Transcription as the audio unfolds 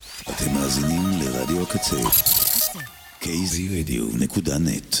אתם מאזינים לרדיו הקצה,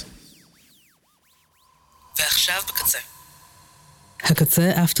 kzradio.net. ועכשיו בקצה.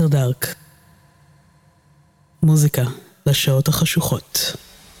 הקצה אפטר דארק. מוזיקה לשעות החשוכות.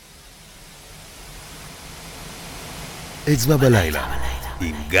 אצבע בלילה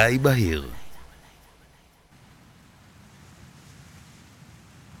עם גיא בהיר.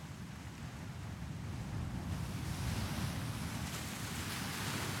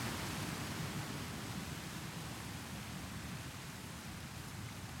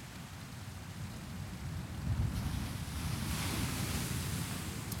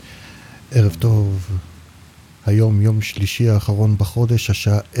 ערב טוב, היום יום שלישי האחרון בחודש,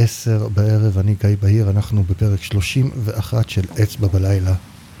 השעה 10 בערב, אני גיא בהיר, אנחנו בפרק 31 של אצבע בלילה.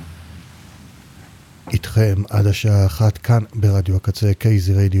 איתכם עד השעה 1 כאן ברדיו הקצה,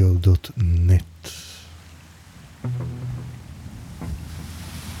 kzradio.net.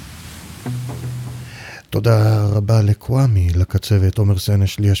 תודה רבה לקוואמי, לקצבת, עומר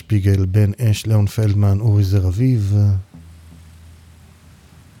סנש, ליה שפיגל, בן אש, ליאון פלדמן, אורי זר אביב.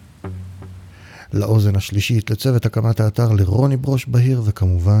 לאוזן השלישית, לצוות הקמת האתר, לרוני ברוש בהיר,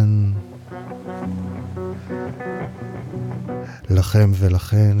 וכמובן לכם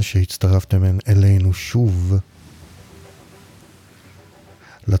ולכן שהצטרפתם אלינו שוב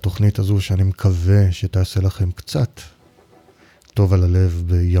לתוכנית הזו, שאני מקווה שתעשה לכם קצת טוב על הלב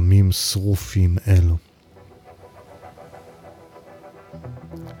בימים שרופים אלו.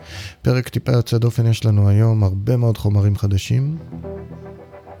 פרק טיפה יוצא דופן יש לנו היום, הרבה מאוד חומרים חדשים,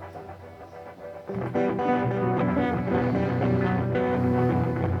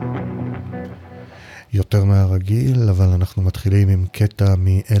 יותר מהרגיל, אבל אנחנו מתחילים עם קטע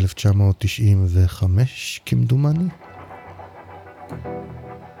מ-1995 כמדומני.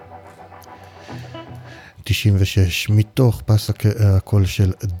 96, מתוך פס הקול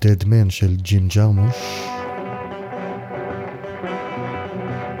של Dead Man של ג'ין ג'רמוש.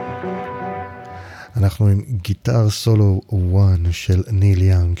 אנחנו עם גיטר סולו 1 של ניל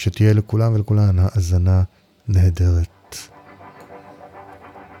יאנג, שתהיה לכולם ולכולן האזנה נהדרת.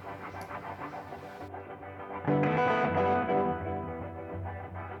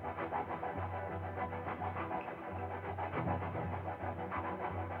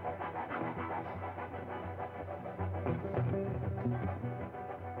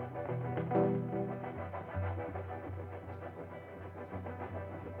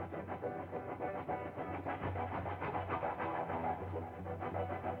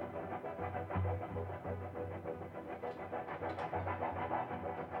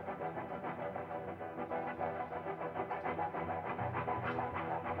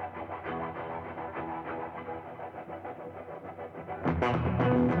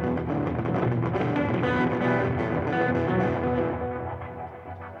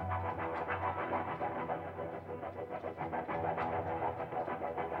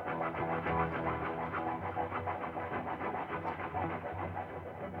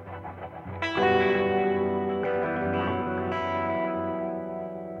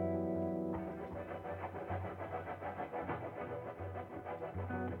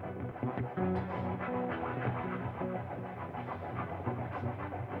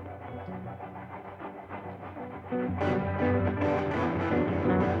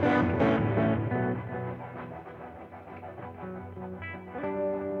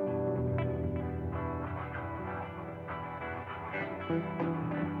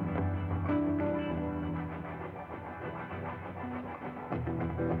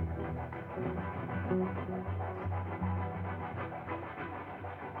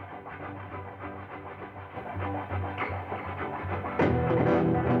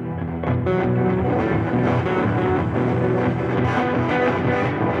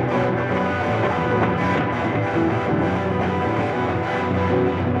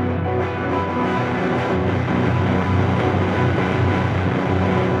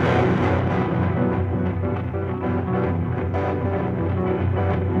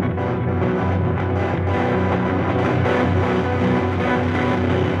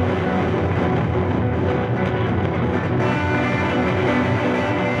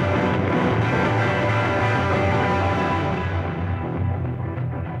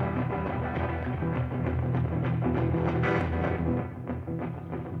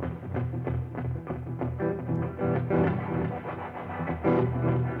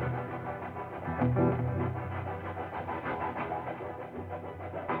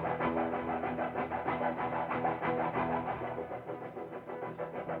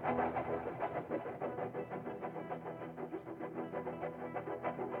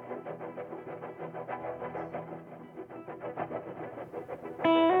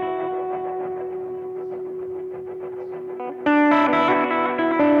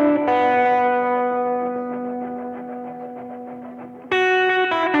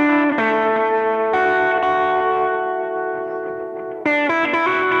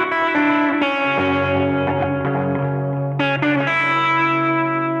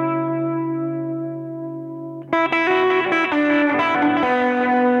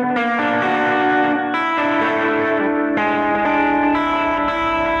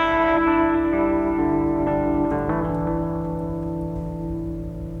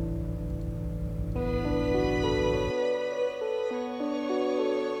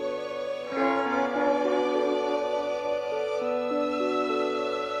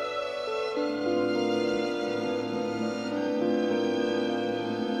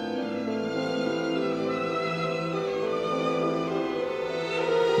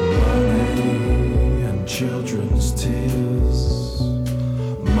 children's tears,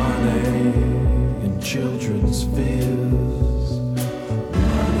 money and children's fears,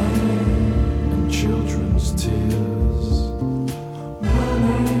 money and children's tears,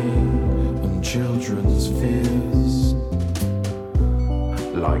 money and children's fears.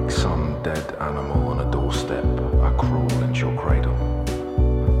 Like some dead animal on a doorstep, I crawl into your cradle.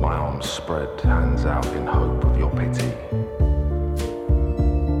 My arms spread, hands out in hope of your pity.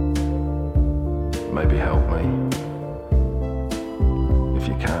 Maybe help me. If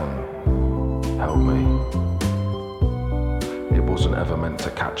you can, help me. It wasn't ever meant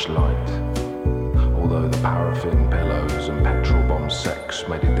to catch light, although the paraffin pillows and petrol bomb sex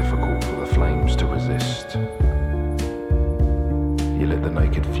made it difficult for the flames to resist. You lit the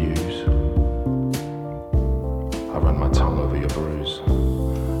naked fuse. I ran my tongue over your bruise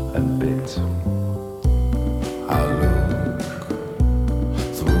and bit. I look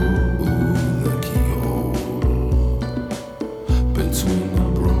through the keyhole between the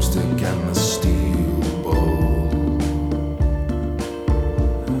broomstick and the steel bowl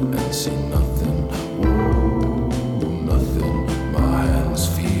and see nothing, whoa, nothing. My hands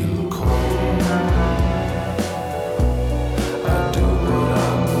feel cold. I do what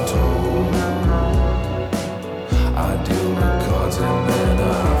I'm told. I deal with cards and then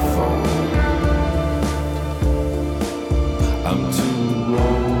I fold. I'm too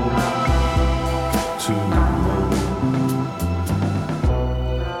old, too old.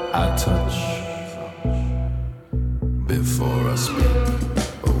 I touch before I speak.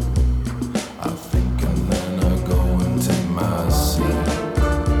 Oh, I think and then I go and take my seat.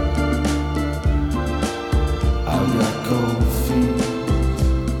 I've got cold feet.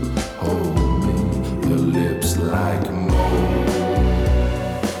 Hold me, your lips like mold.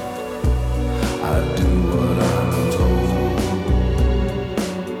 I do what I'm told.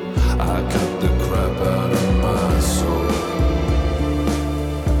 I cut the crap out of my soul.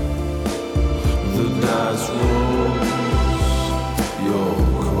 The dice rolls, you're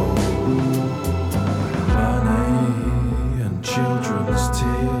cold. Money and children's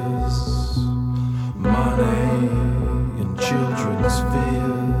tears, money and children's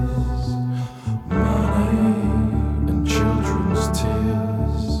fears, money and children's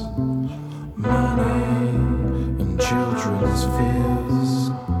tears, money and children's fears.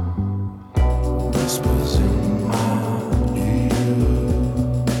 Whispers in my ear,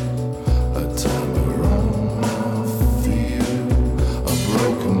 a timer on my fear, a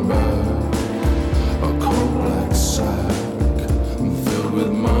broken bird, a cold black sack filled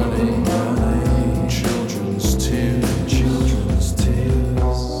with money, money, children's tears, children's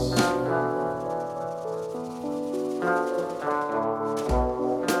tears.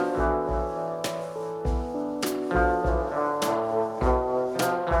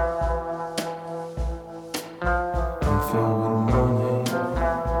 I'm filled with money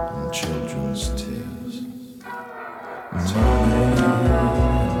and children's tears. Money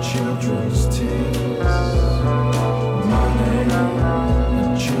and children's tears. Money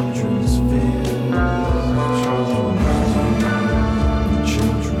and children's fears. Money and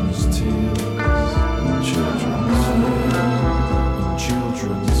children's tears. Children's fears. And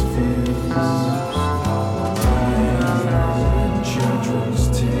children's fears. Money and children's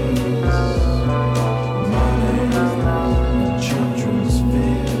tears. Money and children's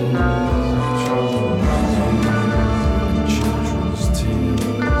fears. Money and children's tears.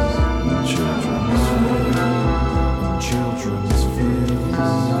 Children's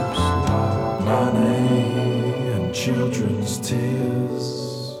fears. Money and children's tears.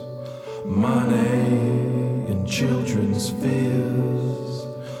 Money and children's fears.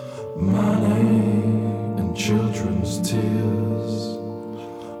 Money and children's tears.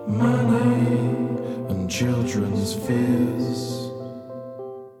 Money and children's fears.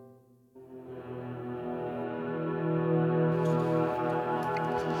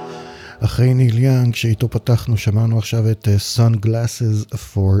 אחרי ניל יאנג שאיתו פתחנו שמענו עכשיו את Sunglasses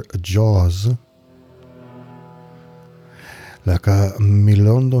for Jaws, להקה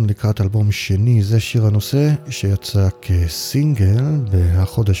מלונדון לקראת אלבום שני. זה שיר הנושא שיצא כסינגל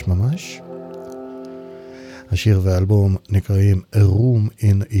בחודש ממש. השיר והאלבום נקראים A Room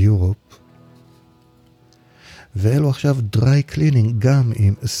in Europe, ואלו עכשיו דריי קלינינג גם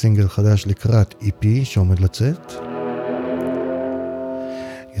עם סינגל חדש לקראת EP שעומד לצאת.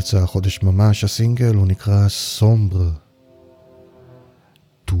 יצא החודש ממש הסינגל, הוא נקרא סומבר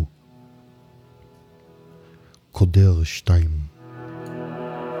 2 קודר 2.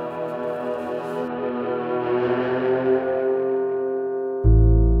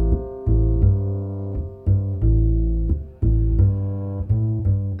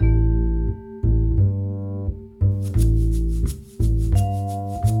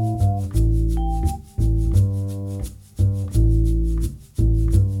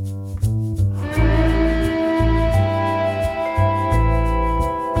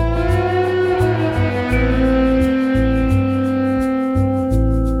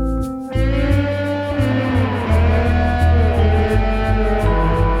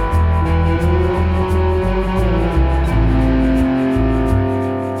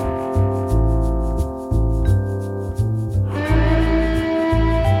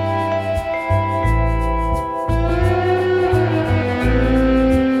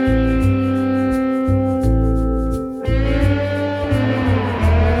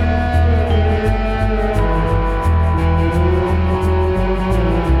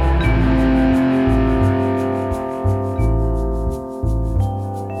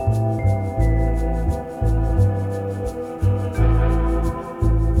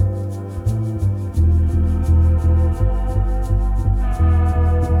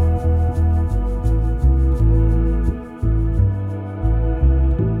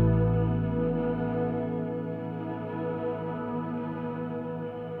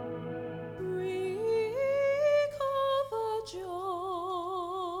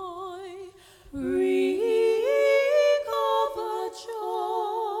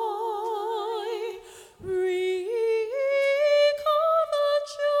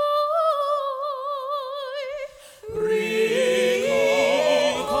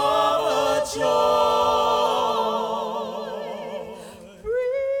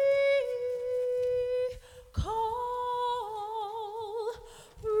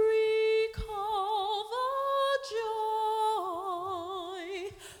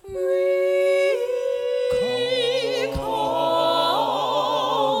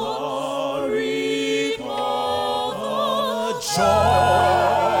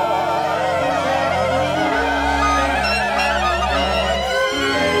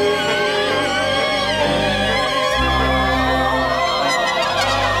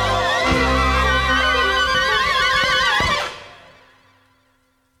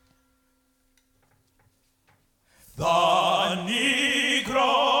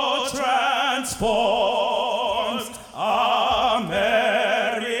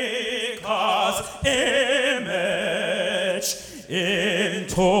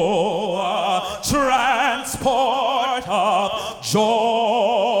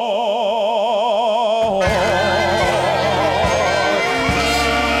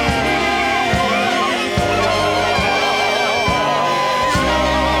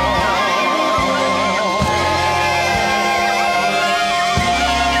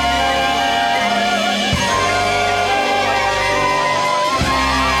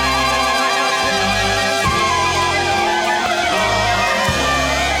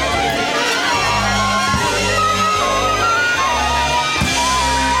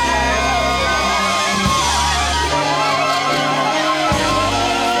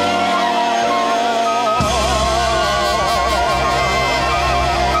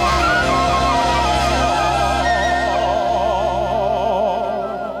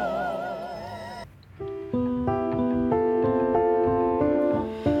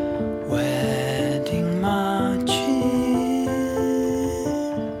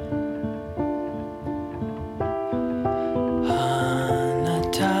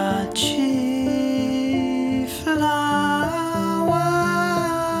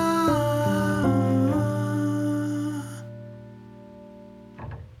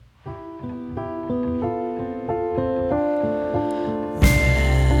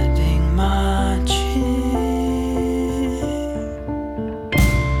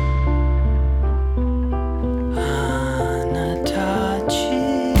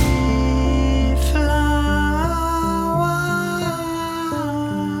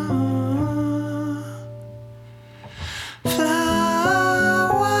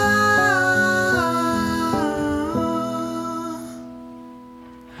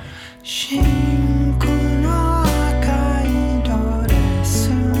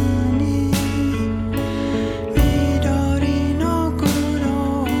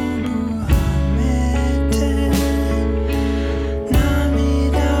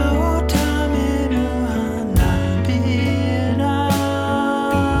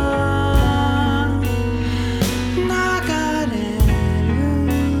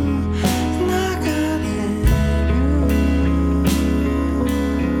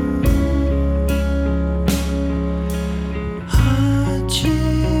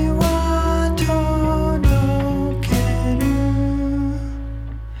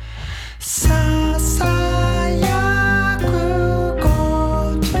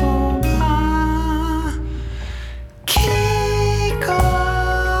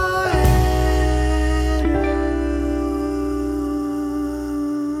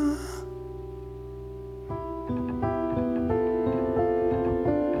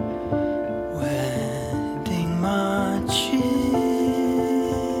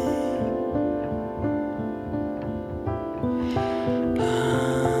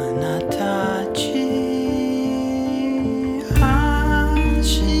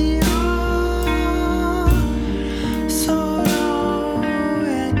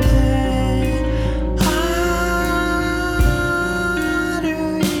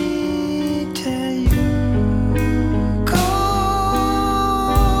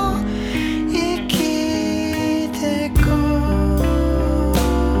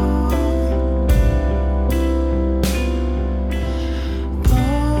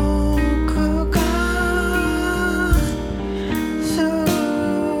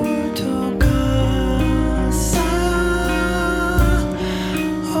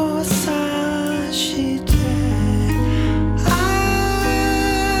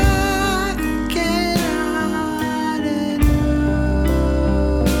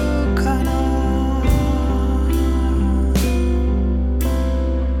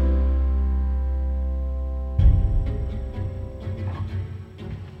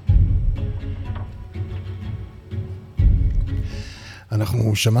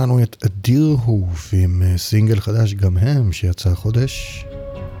 אנחנו שמענו את דיר הוף עם סינגל חדש גם הם שיצא החודש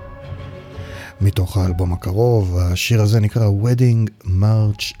מתוך האלבום הקרוב. השיר הזה נקרא Wedding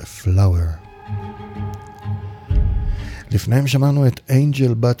March Flower. לפניהם שמענו את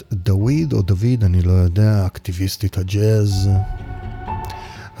אנג'ל בת דוד או דוד, אני לא יודע, אקטיביסטית הג'אז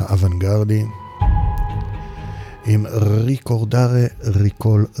האוונגרדי, עם ריקורדרה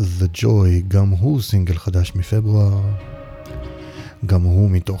ריקול The Joy, גם הוא סינגל חדש מפברואר, גם הוא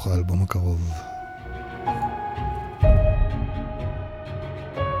מתוך האלבום הקרוב.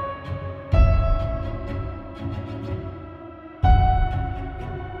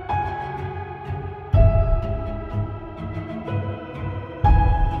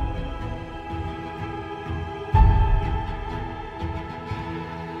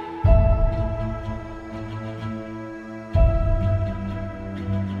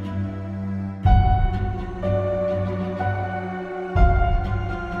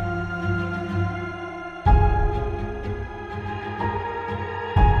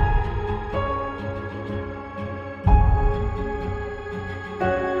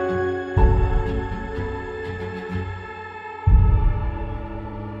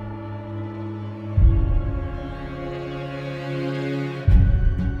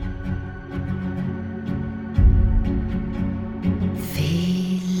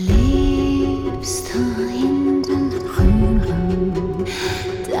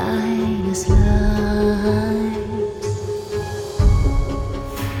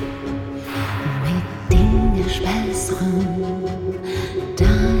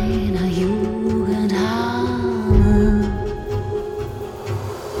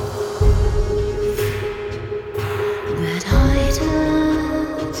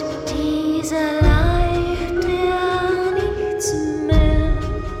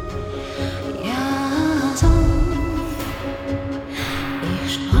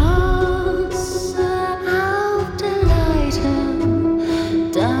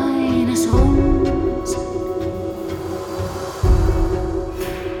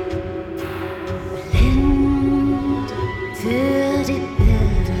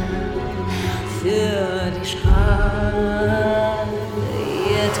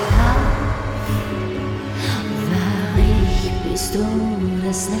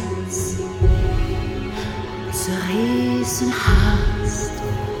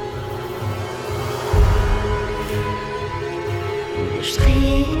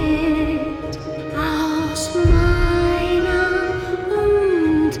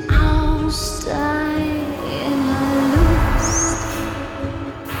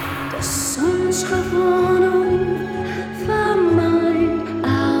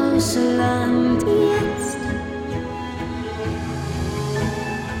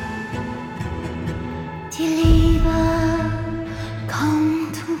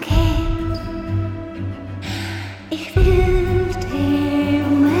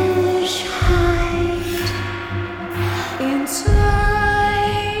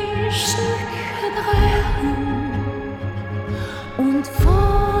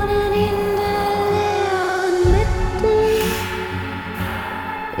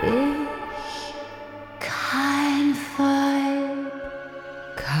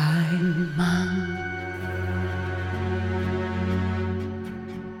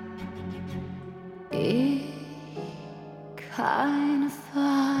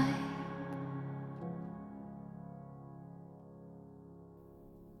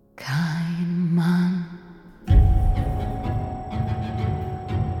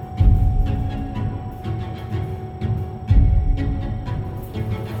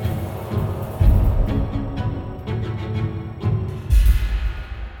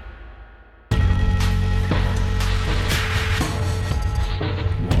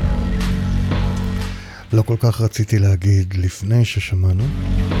 לא כל כך רציתי להגיד לפני ששמענו,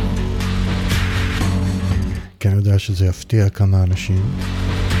 כי אני יודע שזה יפתיע כמה אנשים.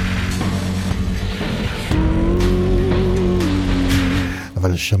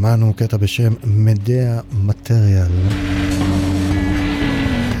 אבל שמענו קטע בשם מדע מטריאל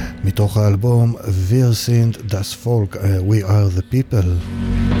מתוך האלבום Wir sind das Volk, We are the People,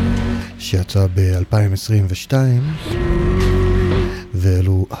 שיצא ב-2022,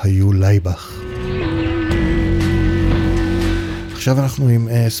 ואלו היו לייבך. עכשיו אנחנו עם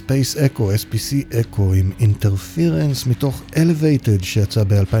Space Echo, SPC Echo, עם Interference מתוך Elevated שיצא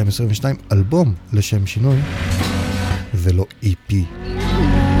ב-2022, אלבום לשם שינוי ולא EP.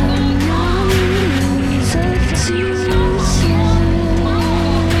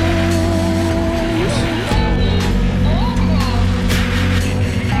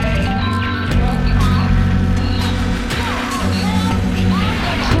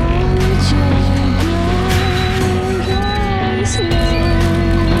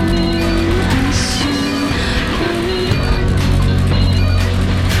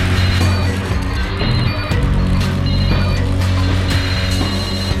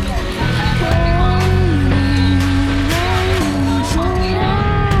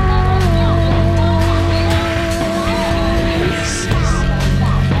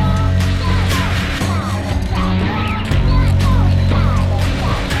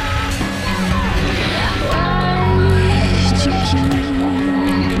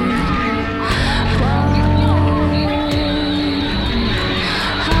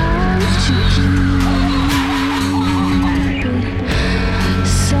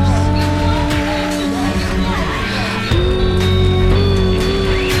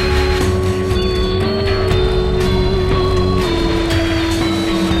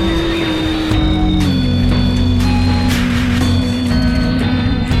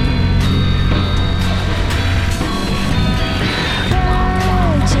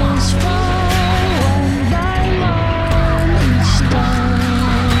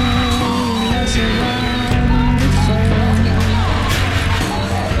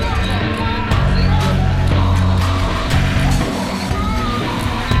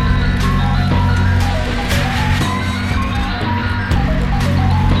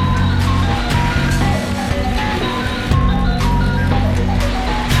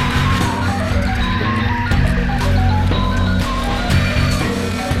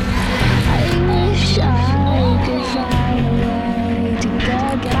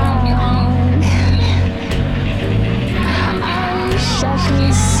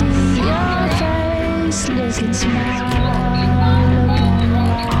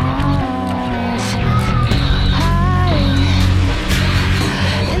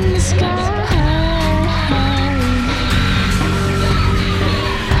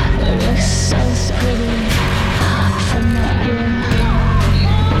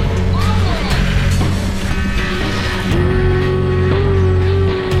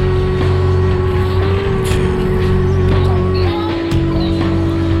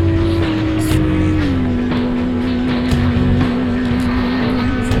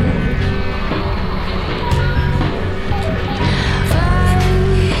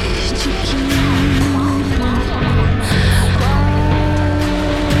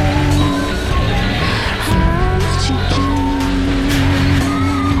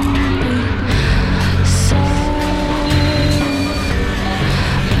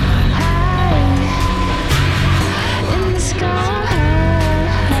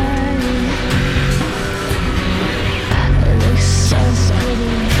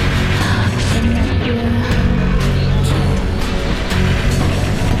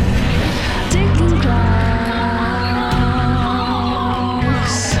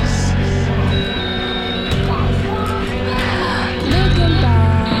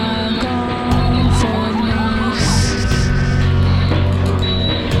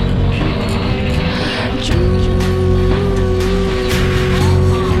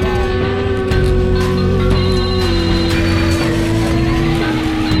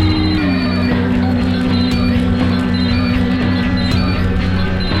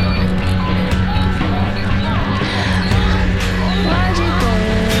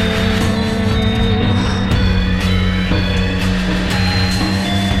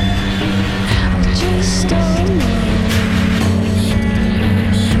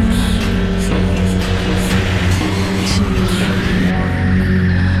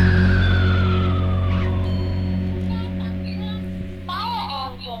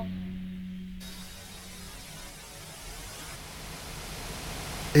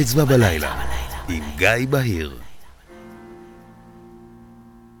 אצבע בלילה, עם גיא בהיר.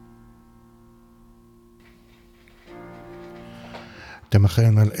 אתם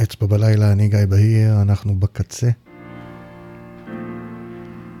אכן על אצבע בלילה, אני גיא בהיר, אנחנו בקצה.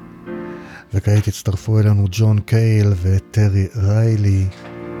 וכעת הצטרפו אלינו ג'ון קייל וטרי ריילי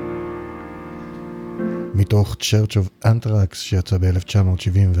מתוך Church of Anthrax שיצא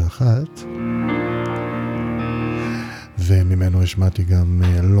ב-1971, וממנו השמעתי גם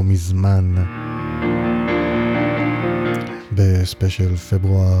לא מזמן בספיישל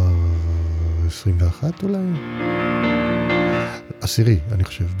פברואר 21 אולי? עשירי, אני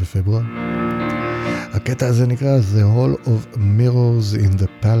חושב, בפברואר. הקטע הזה נקרא The Hall of Mirrors in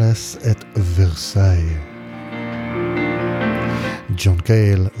the Palace at Versailles. ג'ון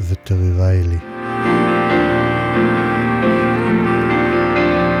קייל וטרי ריילי.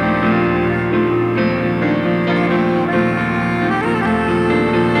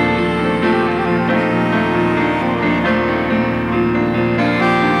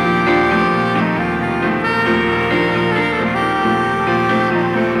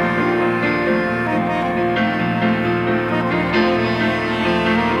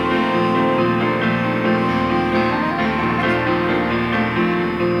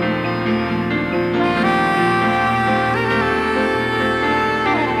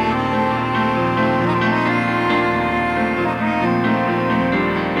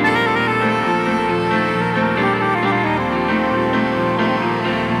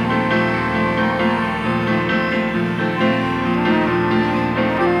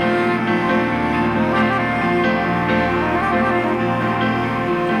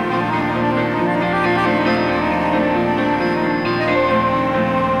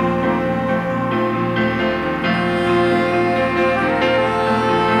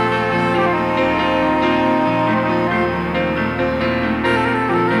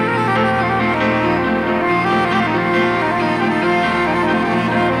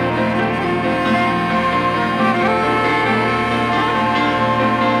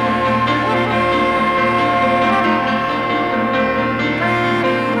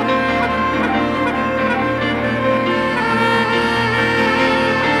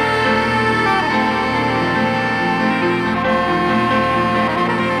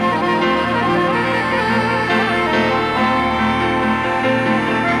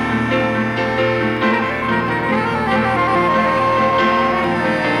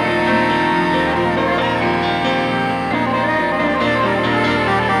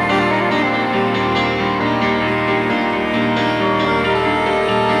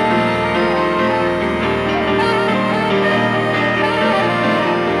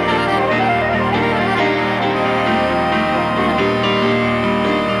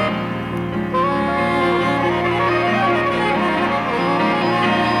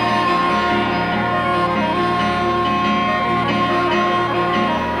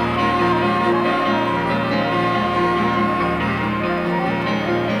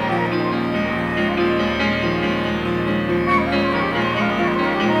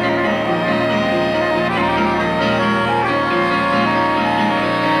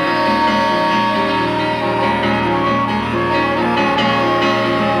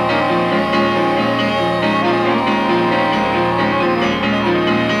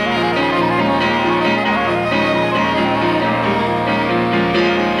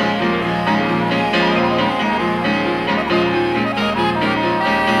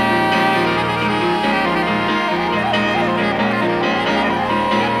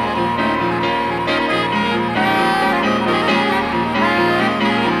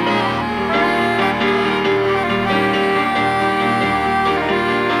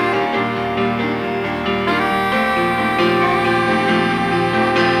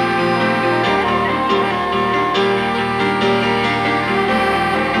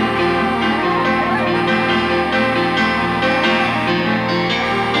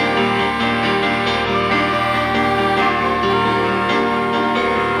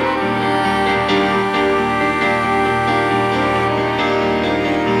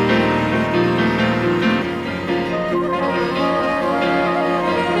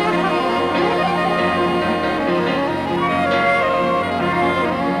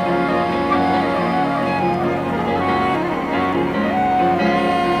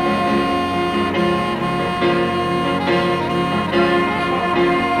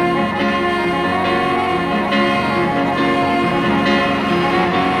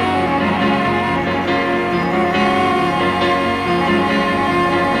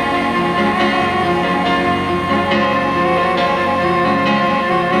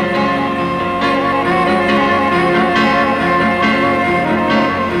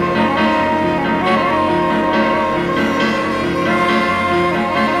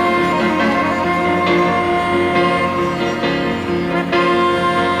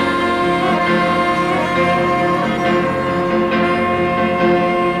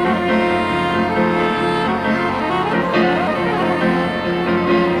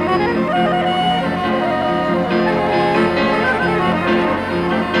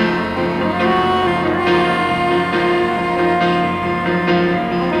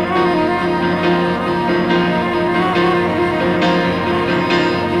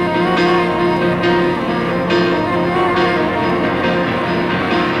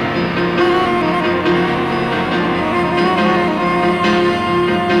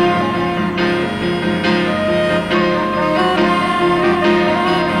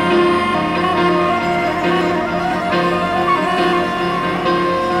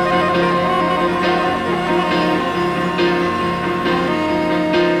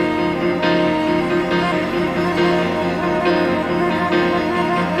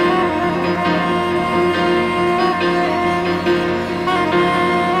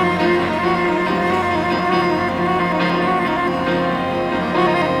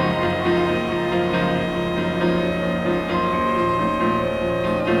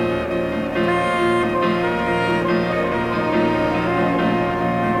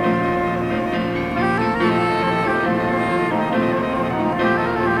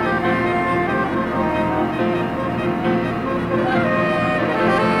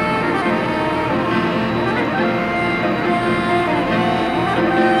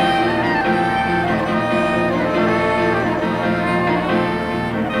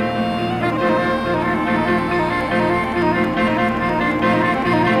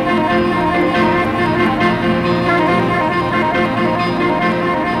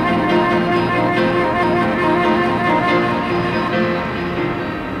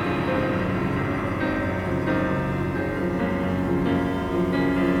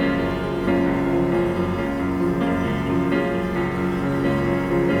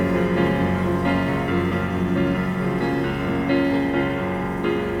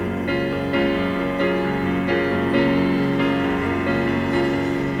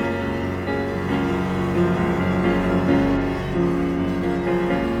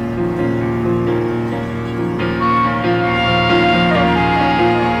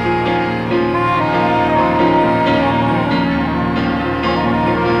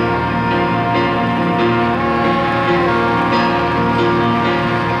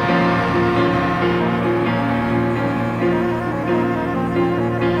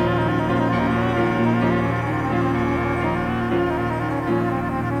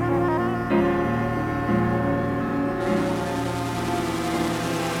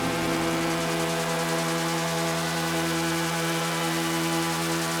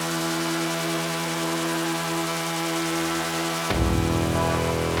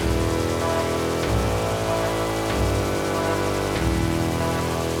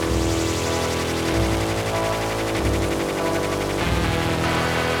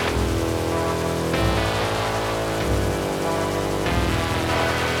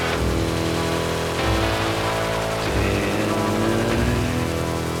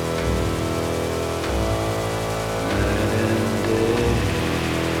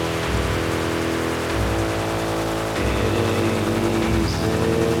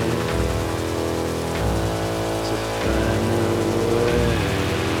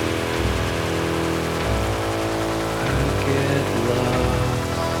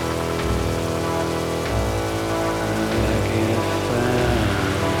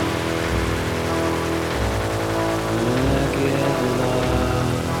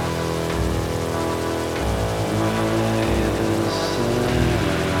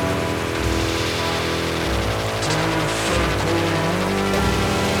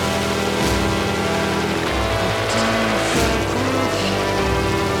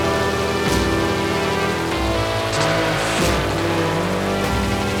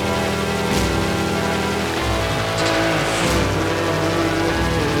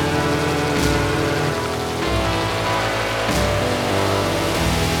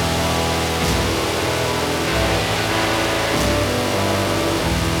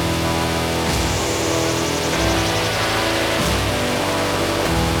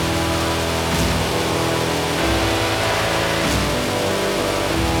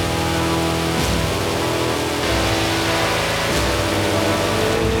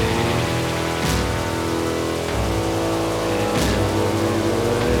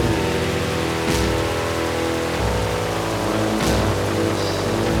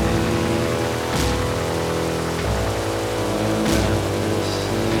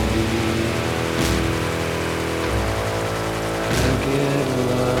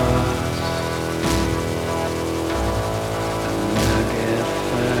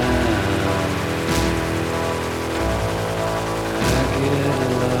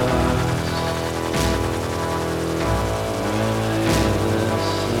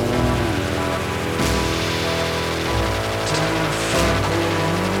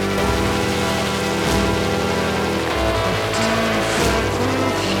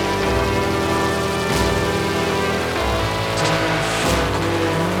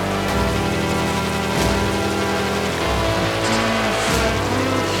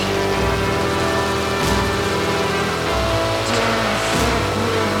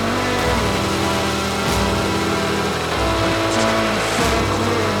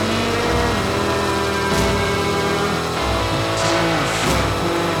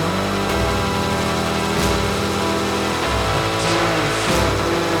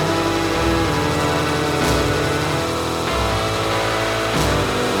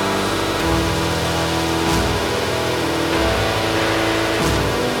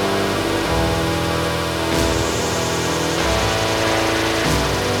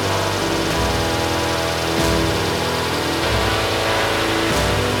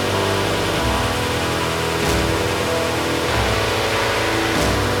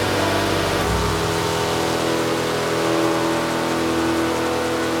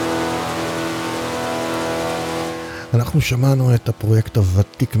 אנחנו שמענו את הפרויקט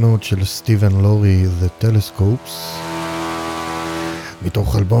הוותיק מאוד של סטיבן לורי, The Telescopes,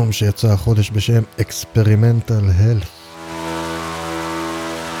 מתוך אלבום שיצא החודש בשם Experimental Health.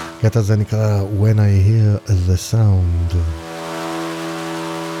 הקטע הזה נקרא When I Hear the Sound.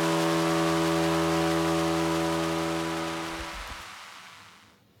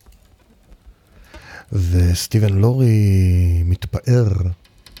 וסטיבן לורי מתפאר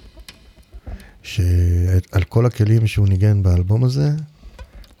שעל כל הכלים שהוא ניגן באלבום הזה,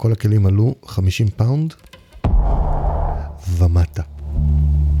 כל הכלים עלו 50 פאונד ומטה.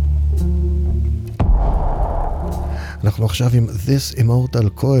 אנחנו עכשיו עם This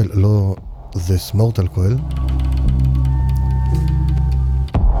Immortal Coil, לא This Mortal Coil.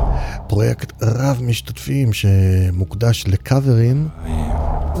 פרויקט רב משתתפים שמוקדש לקאברים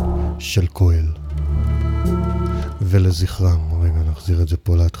של קויל. ולזכרם, רגע נחזיר את זה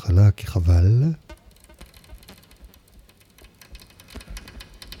פה להתחלה כי חבל.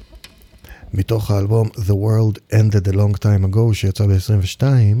 מתוך האלבום The World Ended a Long Time Ago שיצא ב-22,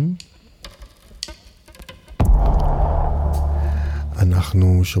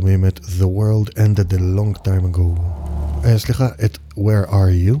 אנחנו שומעים את The World Ended a Long Time Ago. סליחה, את Where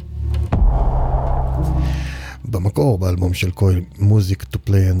Are You? במקור באלבום של קויל Music to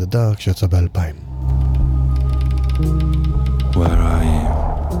Play in the Dark שיצא ב-2000. Where are you?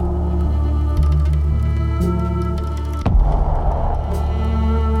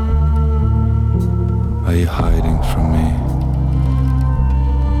 Are you hiding from me?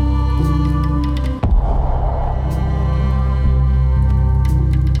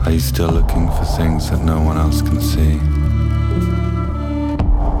 Are you still looking for things that no one else can see?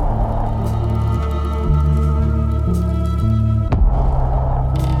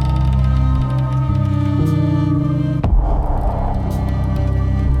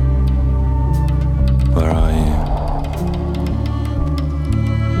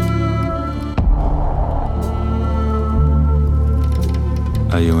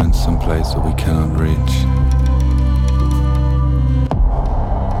 Are you in some place that we cannot reach?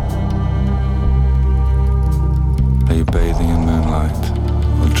 Are you bathing in moonlight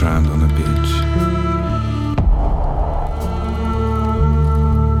or drowned on a beach?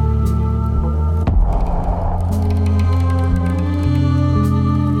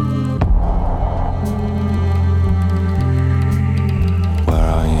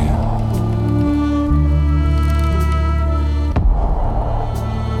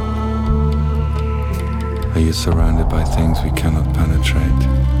 Surrounded by things we cannot penetrate.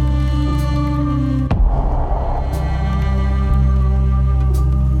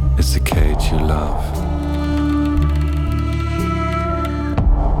 It's the cage you love.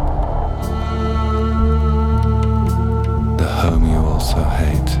 The home you also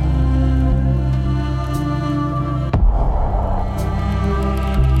hate.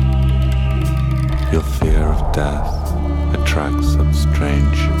 Your fear of death attracts some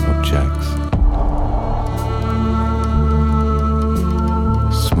strange objects.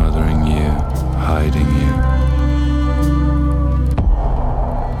 Smothering you, hiding you.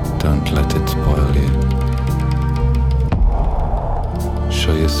 Don't let it spoil you.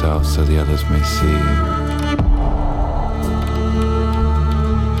 Show yourself so the others may see you.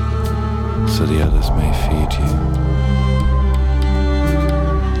 So the others may feed you.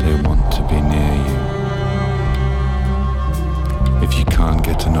 They want to be near you. If you can't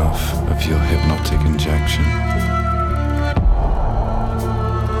get enough of your hypnotic injection,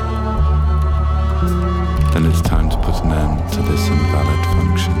 then it's time to put an end to this invalid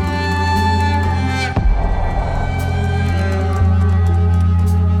function.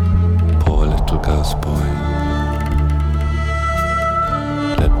 Poor little ghost boy,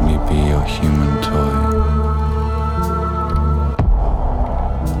 let me be your human toy.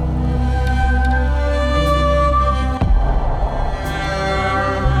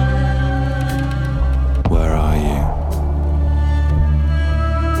 Where are you?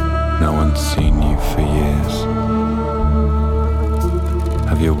 No one's seen you for years.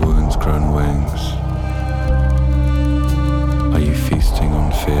 Have your wounds grown wings? Are you feasting on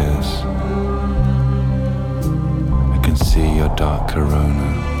fears? I can see your dark corona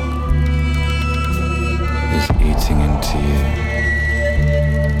is eating into you.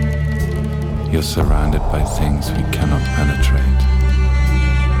 You're surrounded by things we cannot penetrate.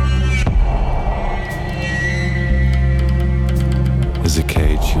 Is a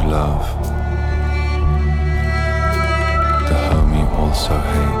cage you love, the home you also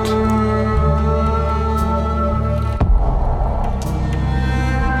hate.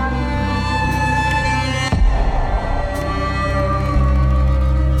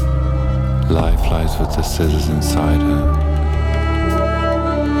 Life lies with the scissors inside her.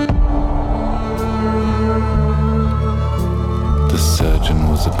 The surgeon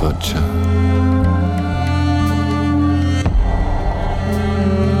was a butcher.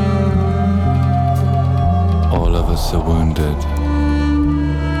 All of us are wounded,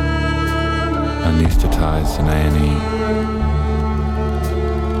 anesthetized in A&E,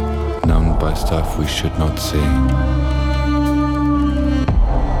 numbed by stuff we should not see.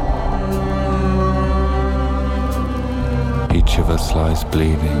 Each of us lies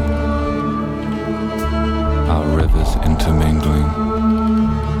bleeding, our rivers intermingling.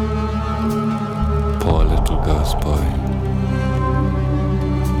 Poor little ghost boy.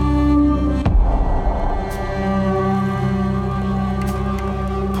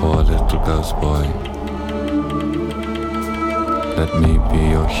 Poor little ghost boy. Let me be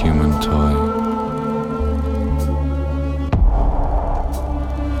your human toy.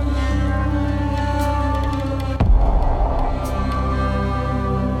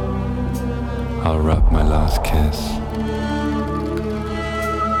 I'll wrap my last kiss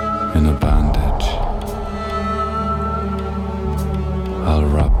in a bandage. I'll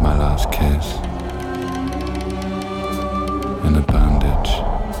wrap my last kiss in a bandage.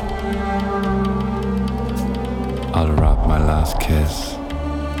 I'll wrap my last kiss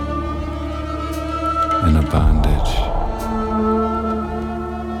in a bandage.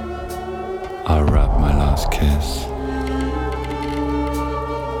 I'll wrap my last kiss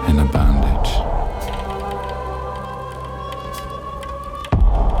in a bandage.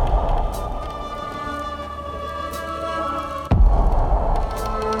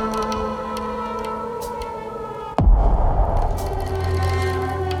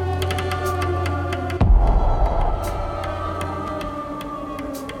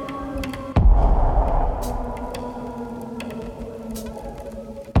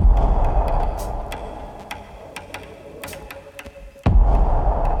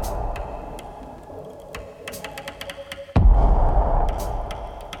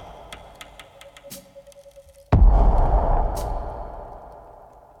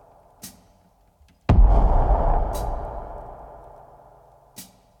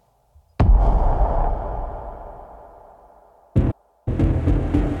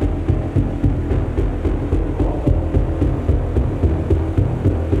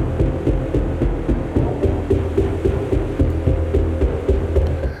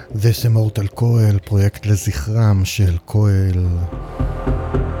 This Immortal Coil, פרויקט לזכרם של קויל.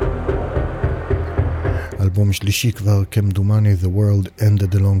 אלבום שלישי כבר כמדומני, The World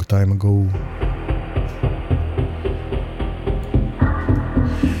Ended a Long Time Ago.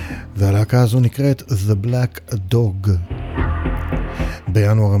 והלהקה הזו נקראת The Black Dog.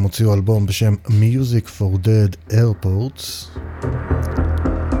 בינואר הם הוציאו אלבום בשם Music for Dead Airports.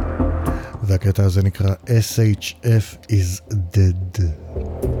 והקטע הזה נקרא SHF is Dead.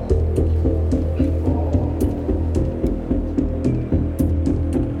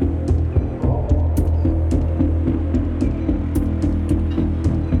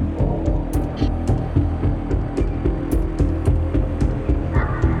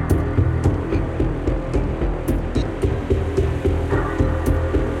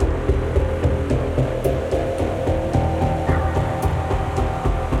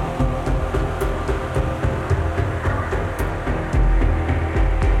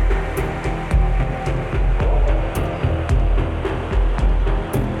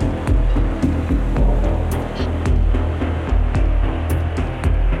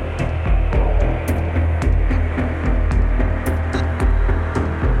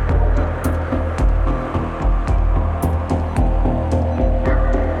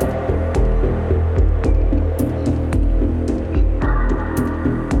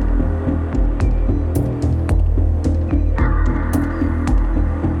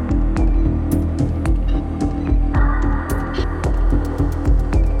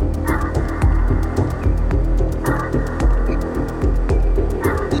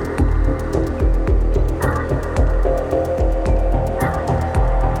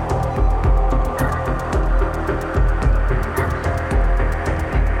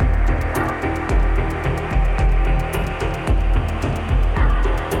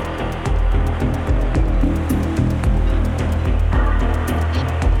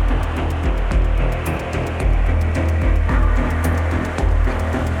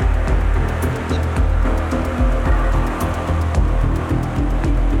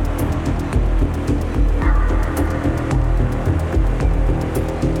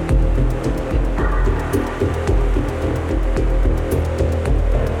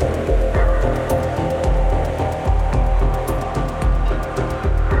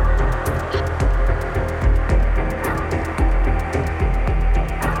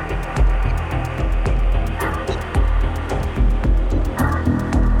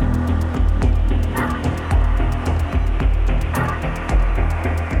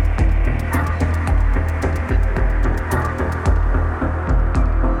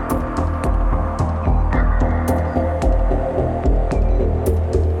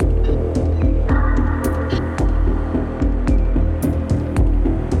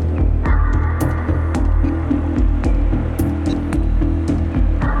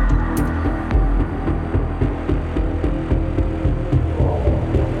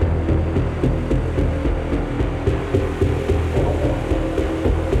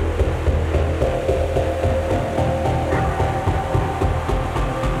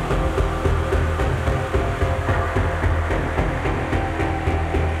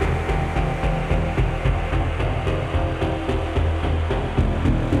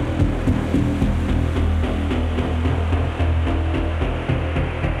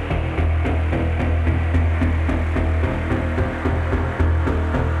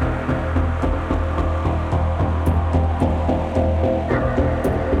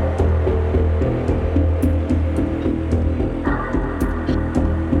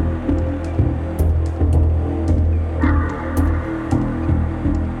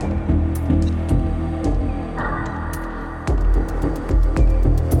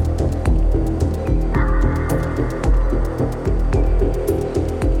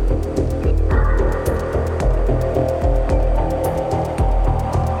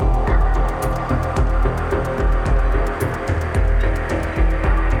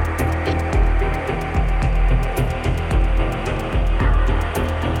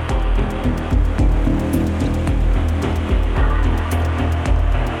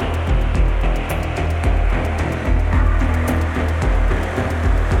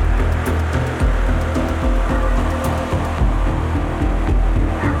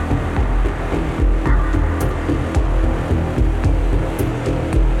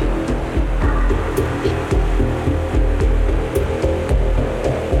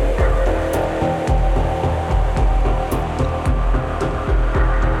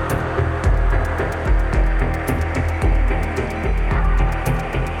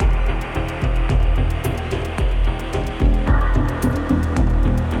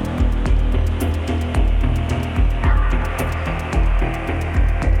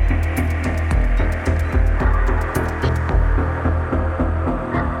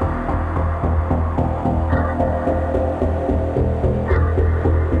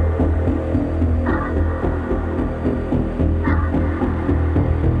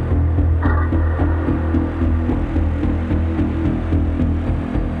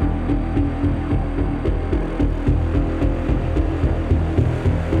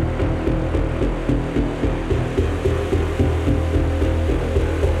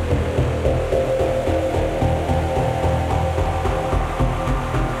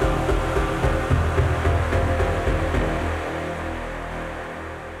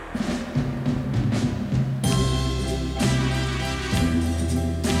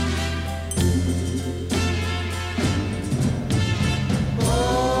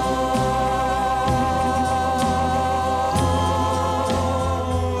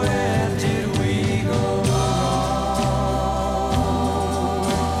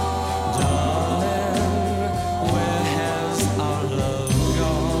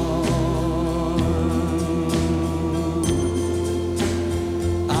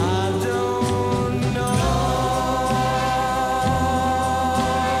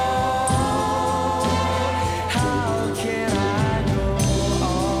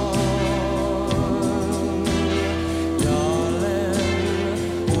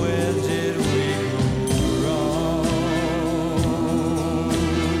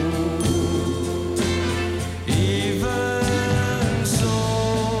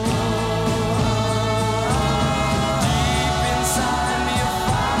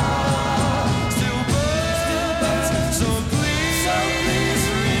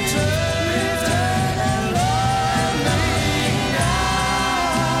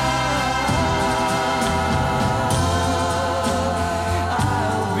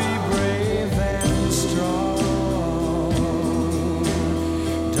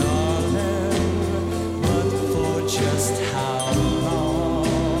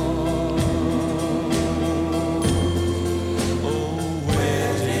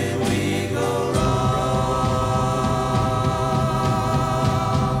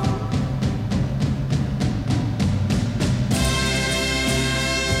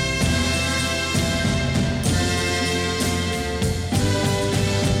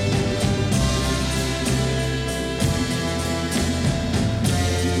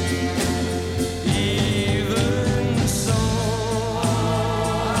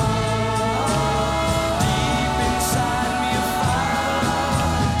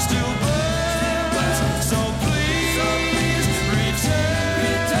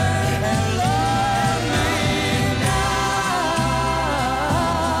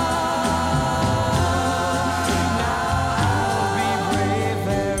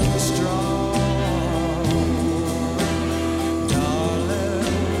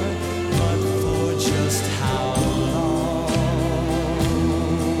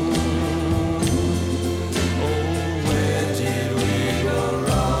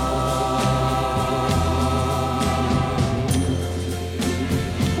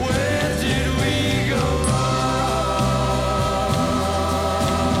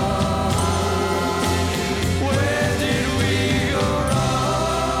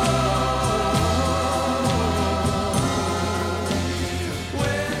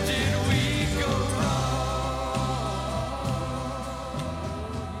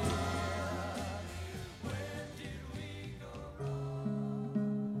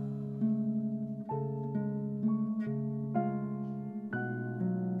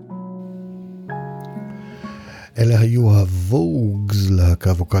 אלה היו הווגס,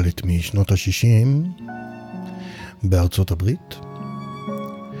 להקה ווקלית משנות ה-60 בארצות הברית,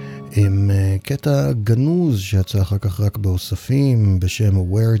 עם קטע גנוז שיצא אחר כך רק באוספים בשם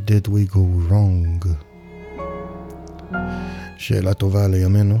Where Did We Go Wrong. שאלה טובה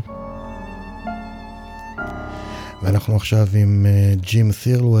לימינו. ואנחנו עכשיו עם ג'ים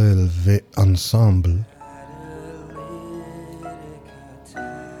תירלוול ואנסמבל.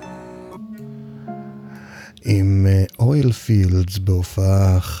 עם אויל פילדס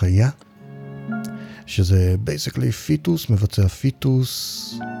בהופעה חיה, שזה basically פיטוס, מבצע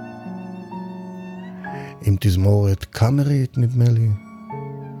פיטוס, עם תזמורת קאמרית נדמה לי,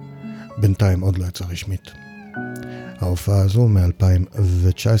 בינתיים עוד לא יצא רשמית. ההופעה הזו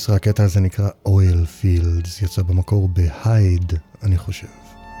מ-2019, הקטע הזה נקרא אויל פילדס, יצא במקור בהייד אני חושב.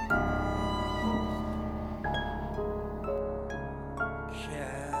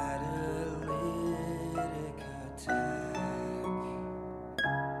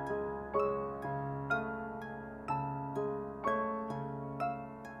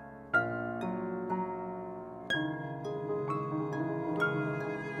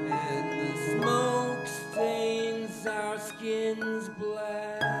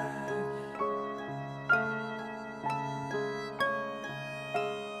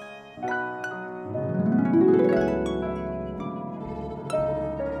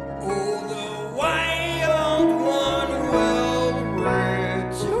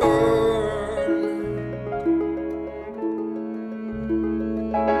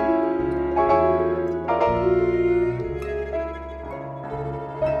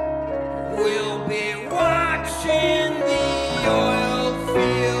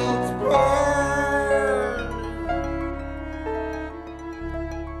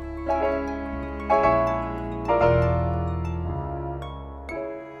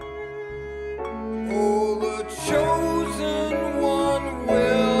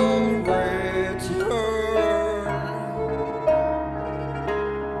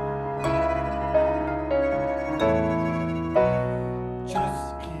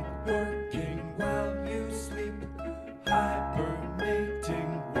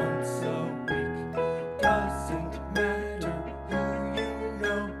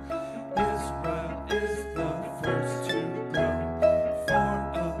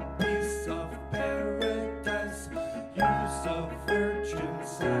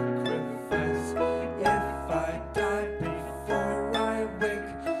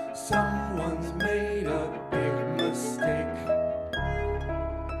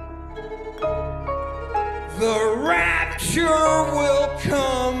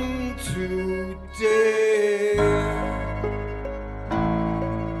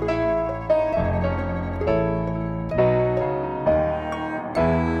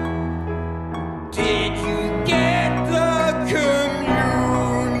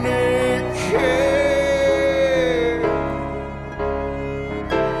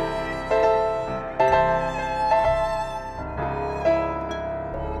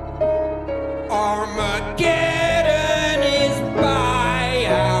 Armageddon is by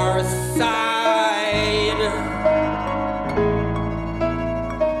our side.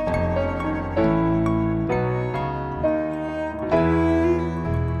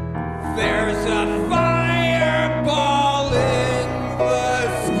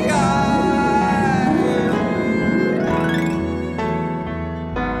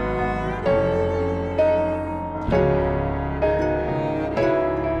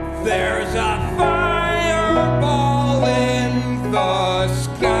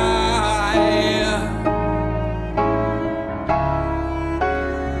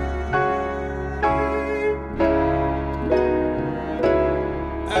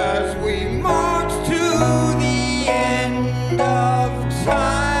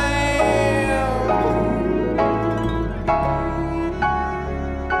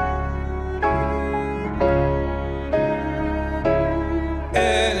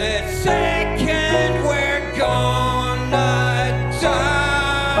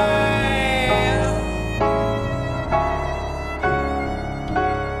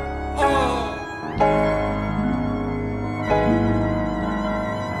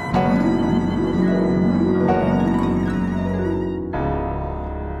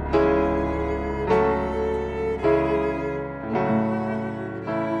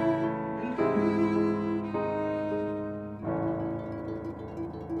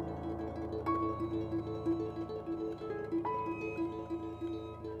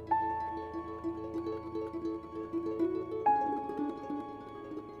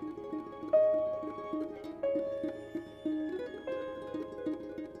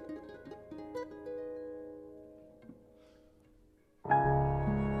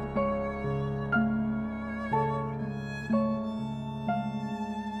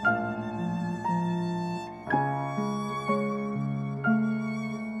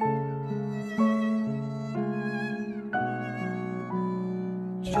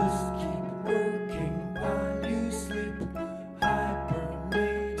 Just keep working while you sleep,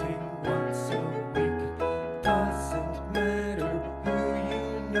 hibernating once a week. Doesn't matter who you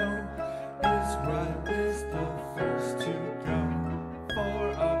know, Israel is the first to go for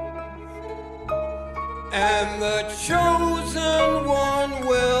us, and the chosen one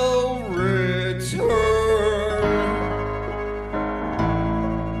will return.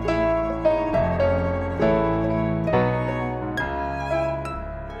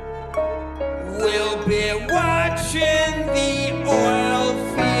 We'll be watching the oil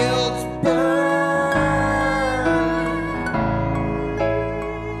fields burn.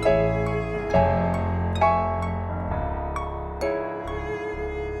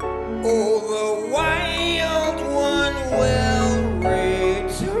 Oh, the wild one will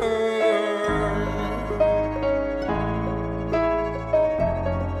return.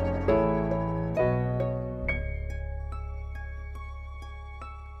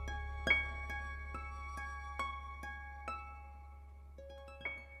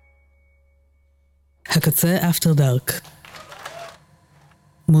 הקצה אפטר דארק.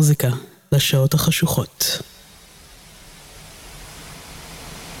 מוזיקה לשעות החשוכות.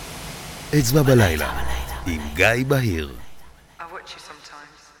 אצבע בלילה, עם גיא בהיר. I watch you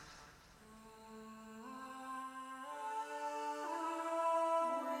sometimes.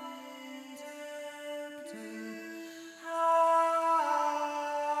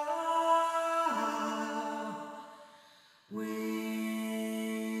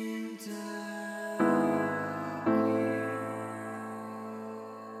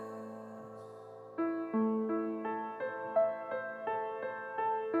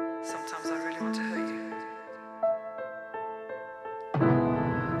 Sometimes I really want to hurt you.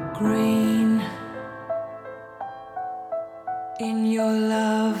 Green in your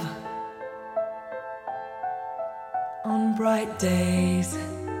love on bright days.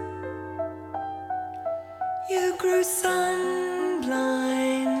 You grew sun-blind.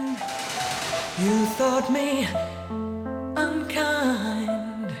 You thought me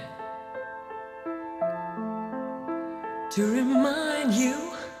unkind. To remind you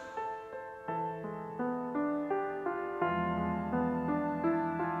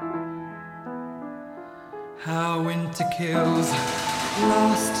how winter kills,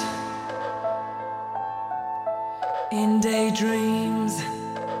 lost in daydreams.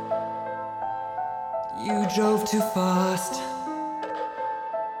 You drove too fast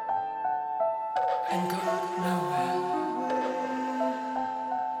and got nowhere.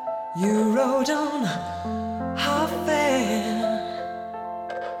 You rode on half-air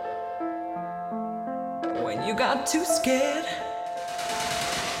when you got too scared.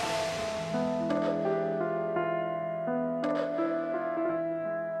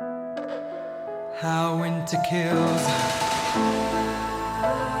 How winter kills.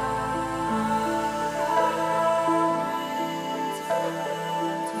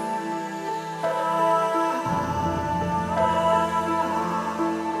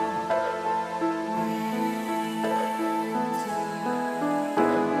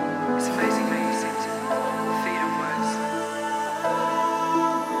 It's amazing how you seem to feed on words.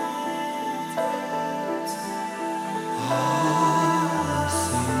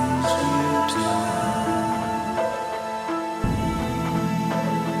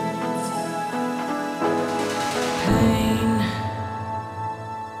 Pain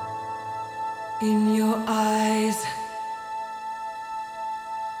in your eyes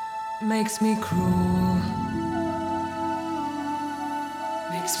makes me cruel,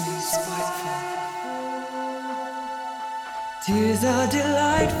 makes me spiteful. Tears are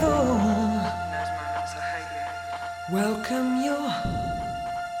delightful. In those moments I hate you. Welcome your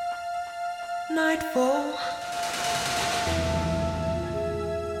nightfall.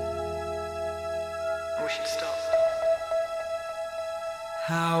 I wish you'd stop.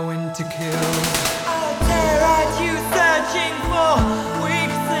 How winter kills. I'll tear at you searching for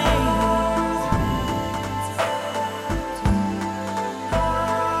weak things.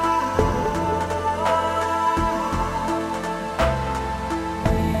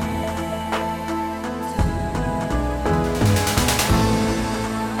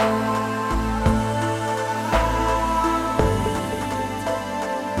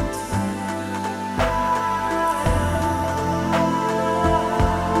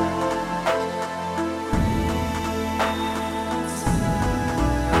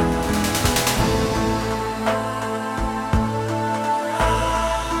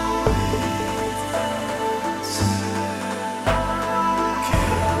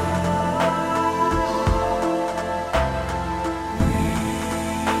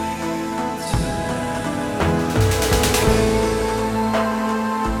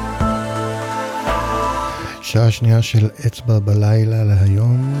 שעה שנייה של אצבע בלילה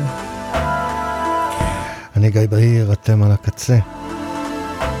להיום. אני גיא בהיר, אתם על הקצה.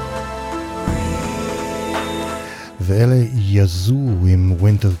 ואלה יזו עם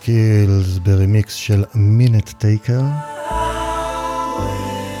Winter Kills ברמיקס של מינט טייקר,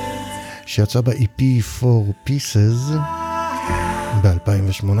 שיצא ב-EP 4 Pieces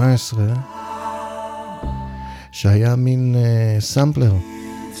ב-2018, שהיה מין סמפלר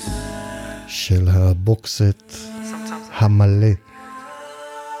של הבוקסט המלא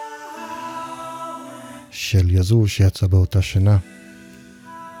של יזו שיצא באותה שנה.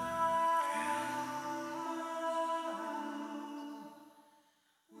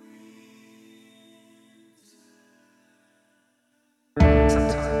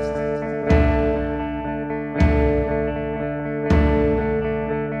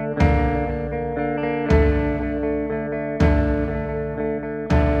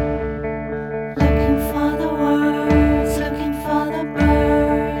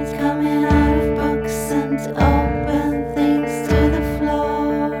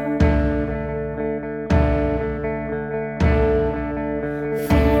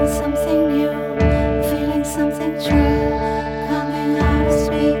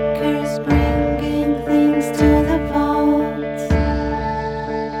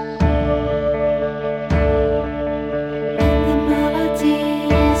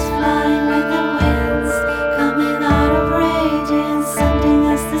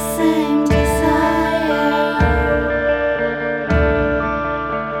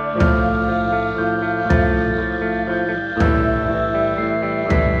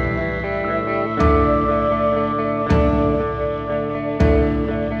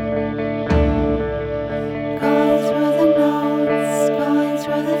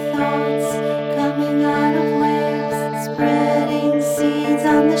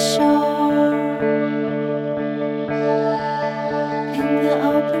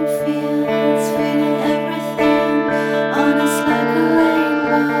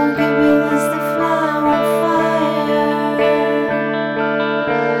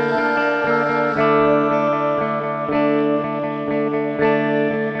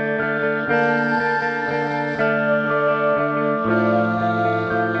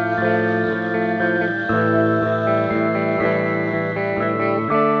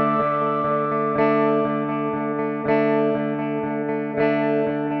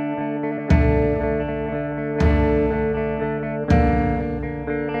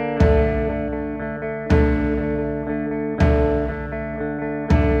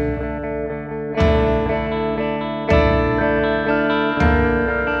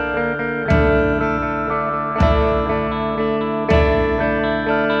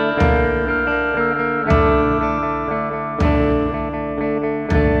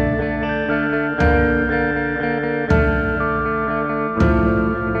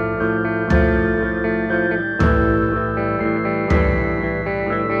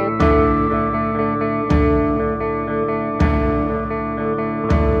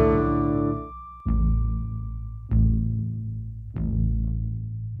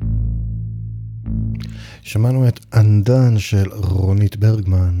 שמענו את אנדן של רונית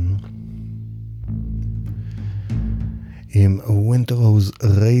ברגמן עם Winter Rose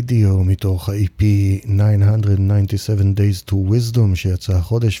Radio מתוך ה-EP 997 Days to Wisdom שיצא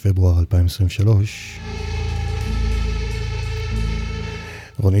חודש פברואר 2023.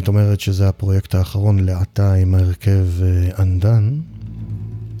 רונית אומרת שזה הפרויקט האחרון לעתה עם ההרכב אנדן,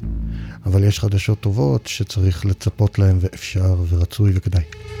 אבל יש חדשות טובות שצריך לצפות להם ואפשר ורצוי וכדאי.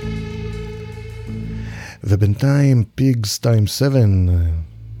 ובינתיים Pigs Time 7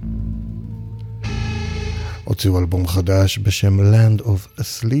 הוציאו אלבום חדש בשם Land of a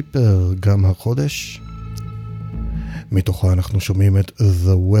Sleeper גם החודש. מתוכו אנחנו שומעים את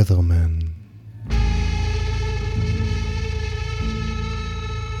The Weatherman.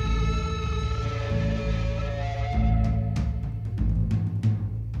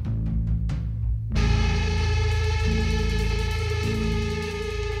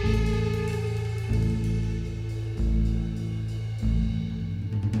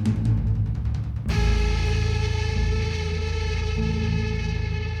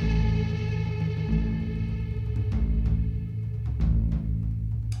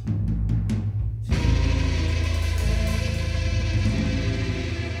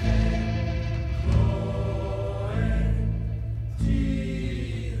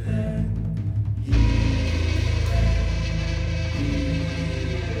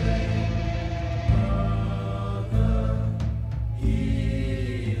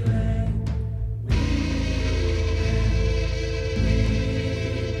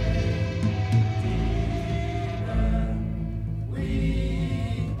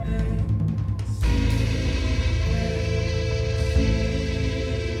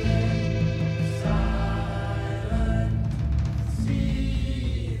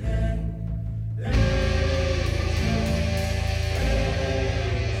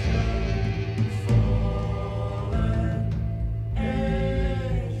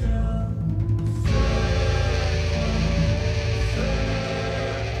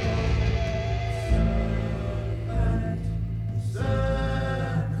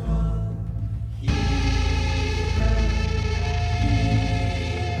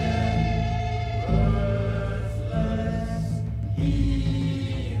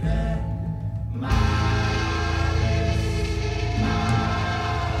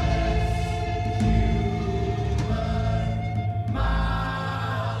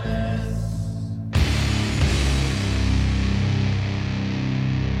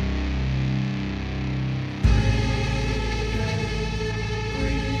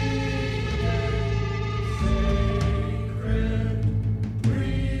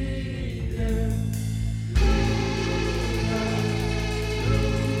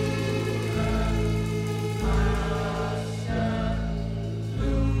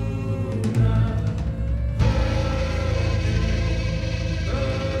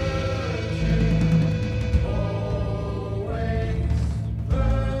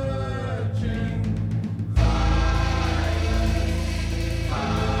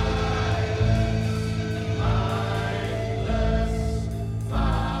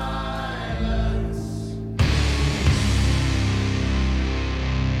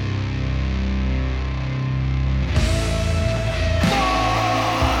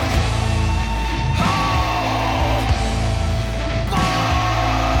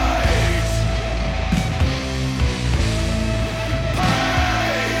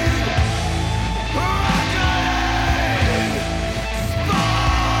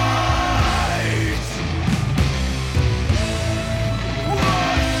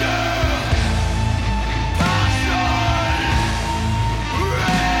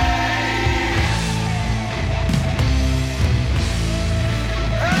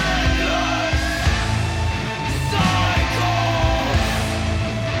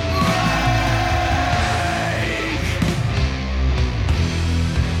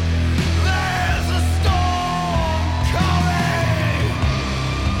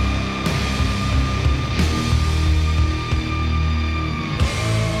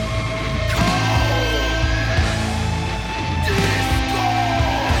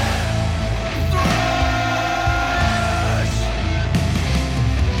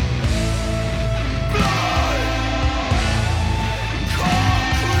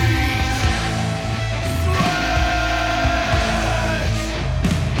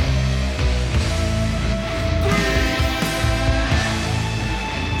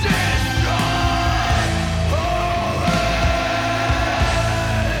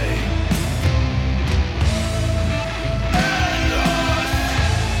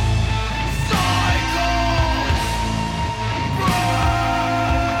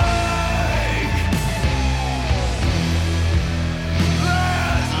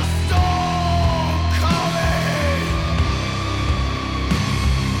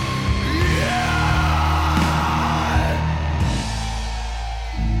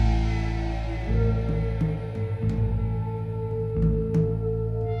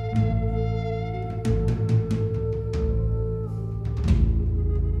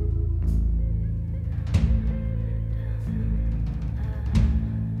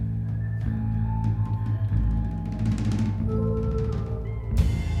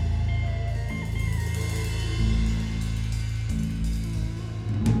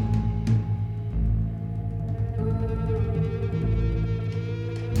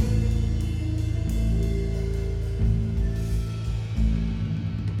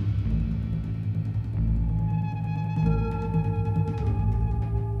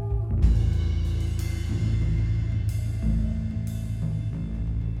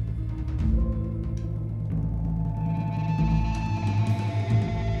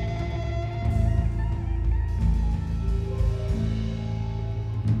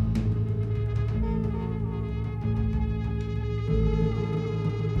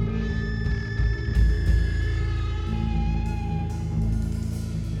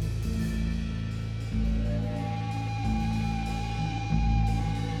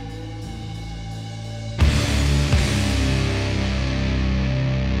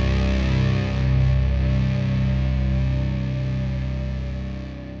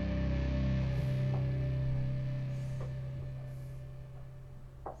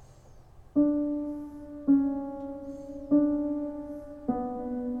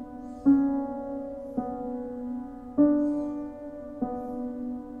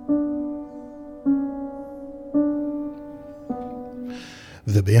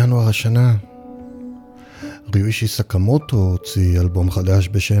 ובינואר השנה ריואישי סקמוטו הוציא אלבום חדש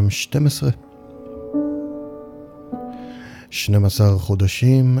בשם 12. 12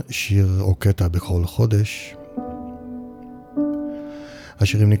 חודשים, שיר או קטע בכל חודש.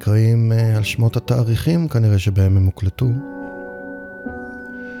 השירים נקראים על שמות התאריכים כנראה שבהם הם הוקלטו.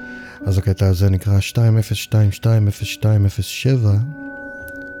 אז הקטע הזה נקרא 2022-02-07,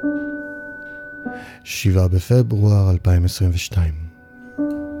 7 בפברואר 2022.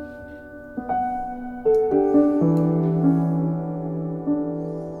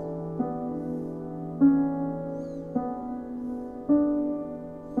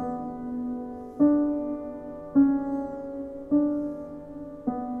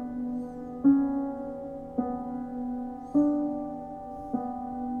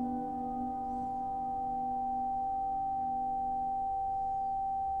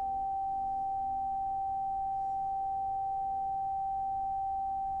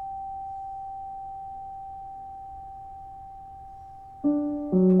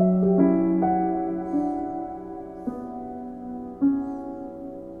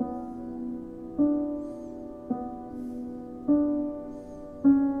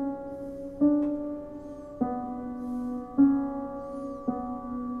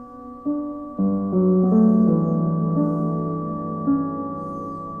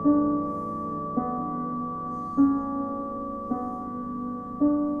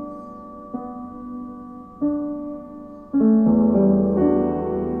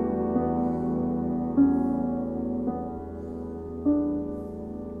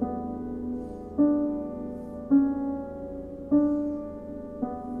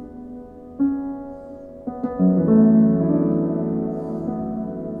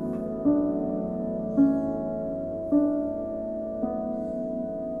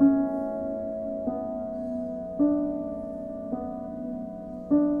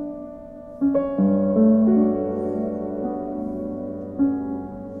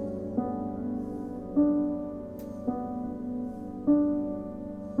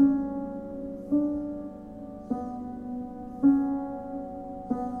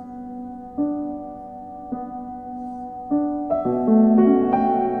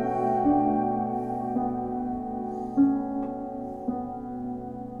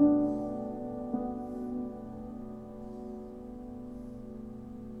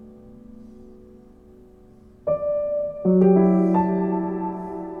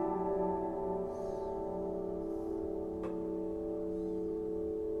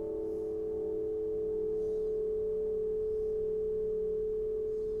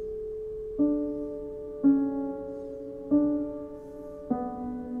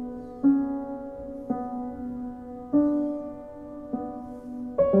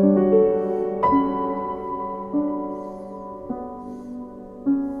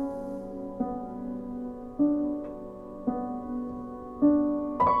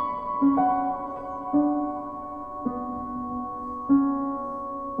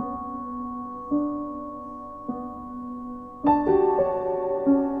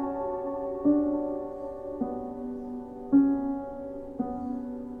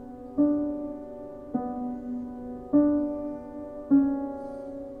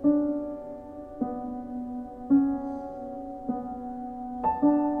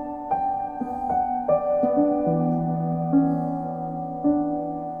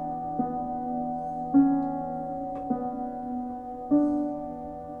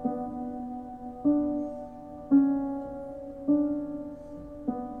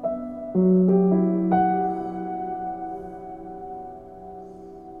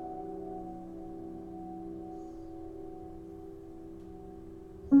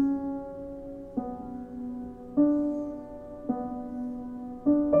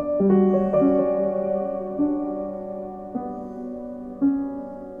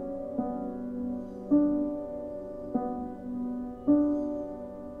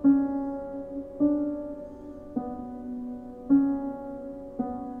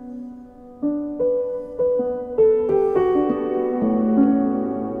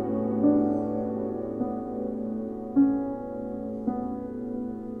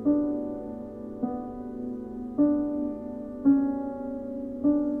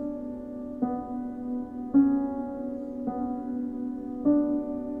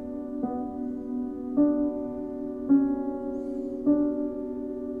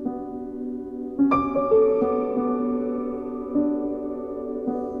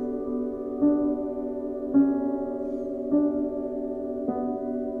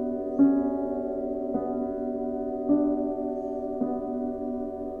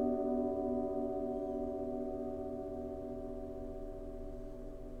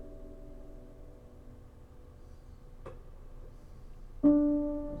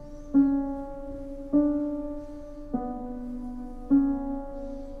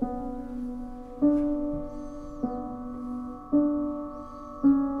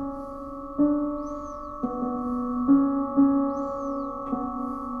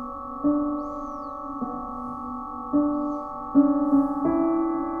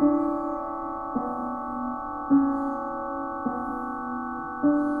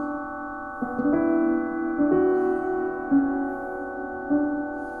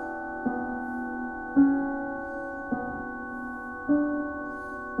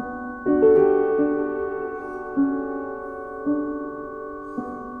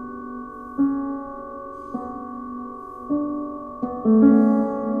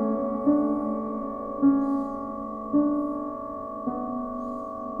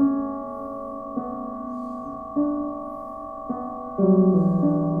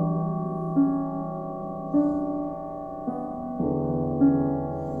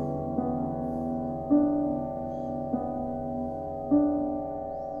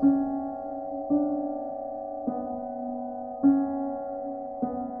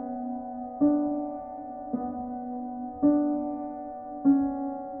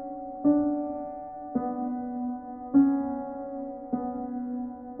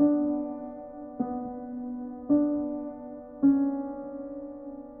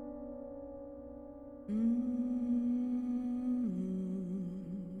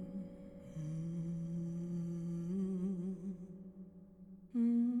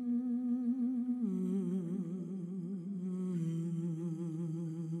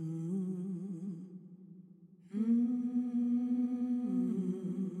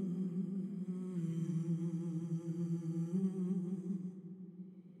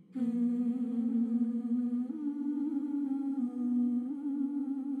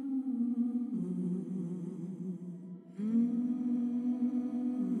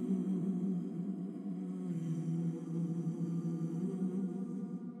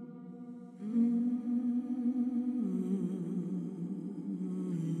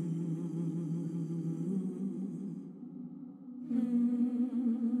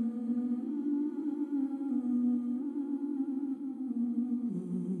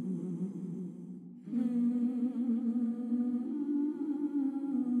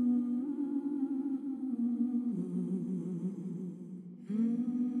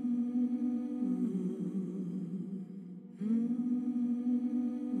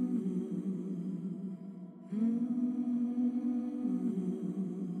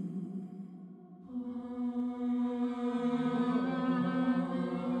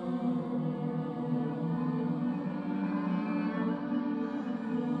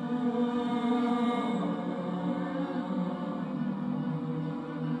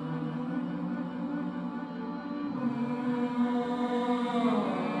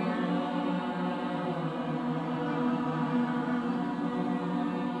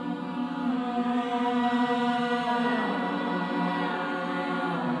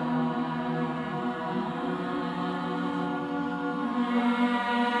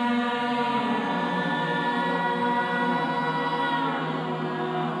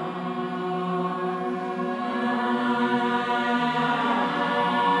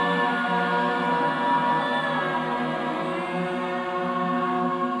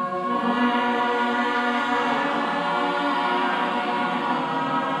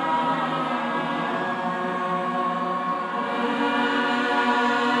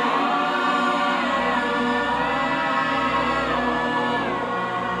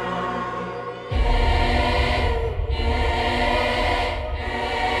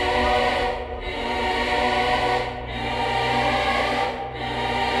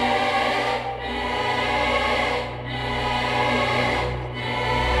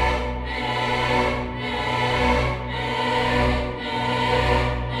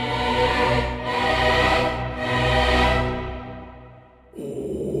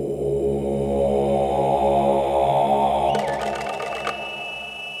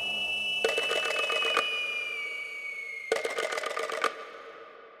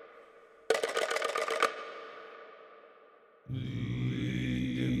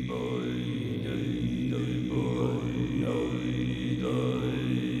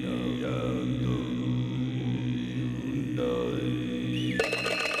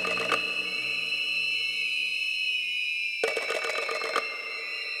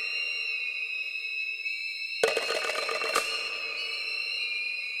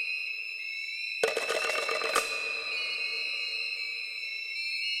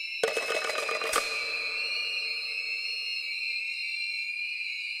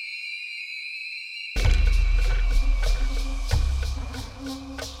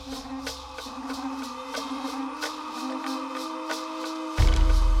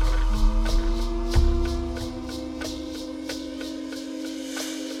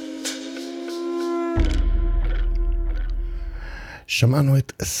 שמענו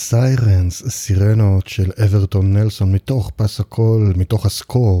את סיירנס, סירנות של אברטון נלסון, מתוך פס הקול, מתוך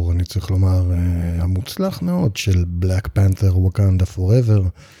הסקור, אני צריך לומר, המוצלח מאוד של בלק פנת'ר ווקנדה פוראבר,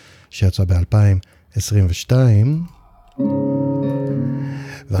 שיצא ב-2022.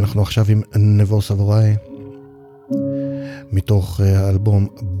 ואנחנו עכשיו עם נבו סבוראי, מתוך האלבום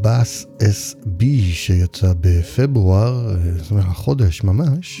בס SB שיצא בפברואר, זאת אומרת החודש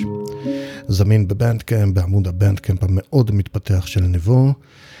ממש, זמין בבנדקאמפ, בעמוד הבנדקאמפ המאוד מתפתח של נבו,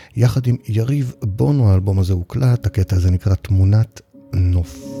 יחד עם יריב בונו. האלבום הזה הוקלט, הקטע הזה נקרא תמונת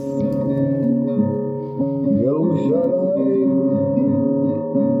נוף.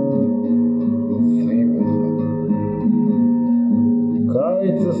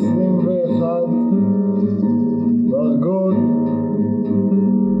 קיץ 21 דרגות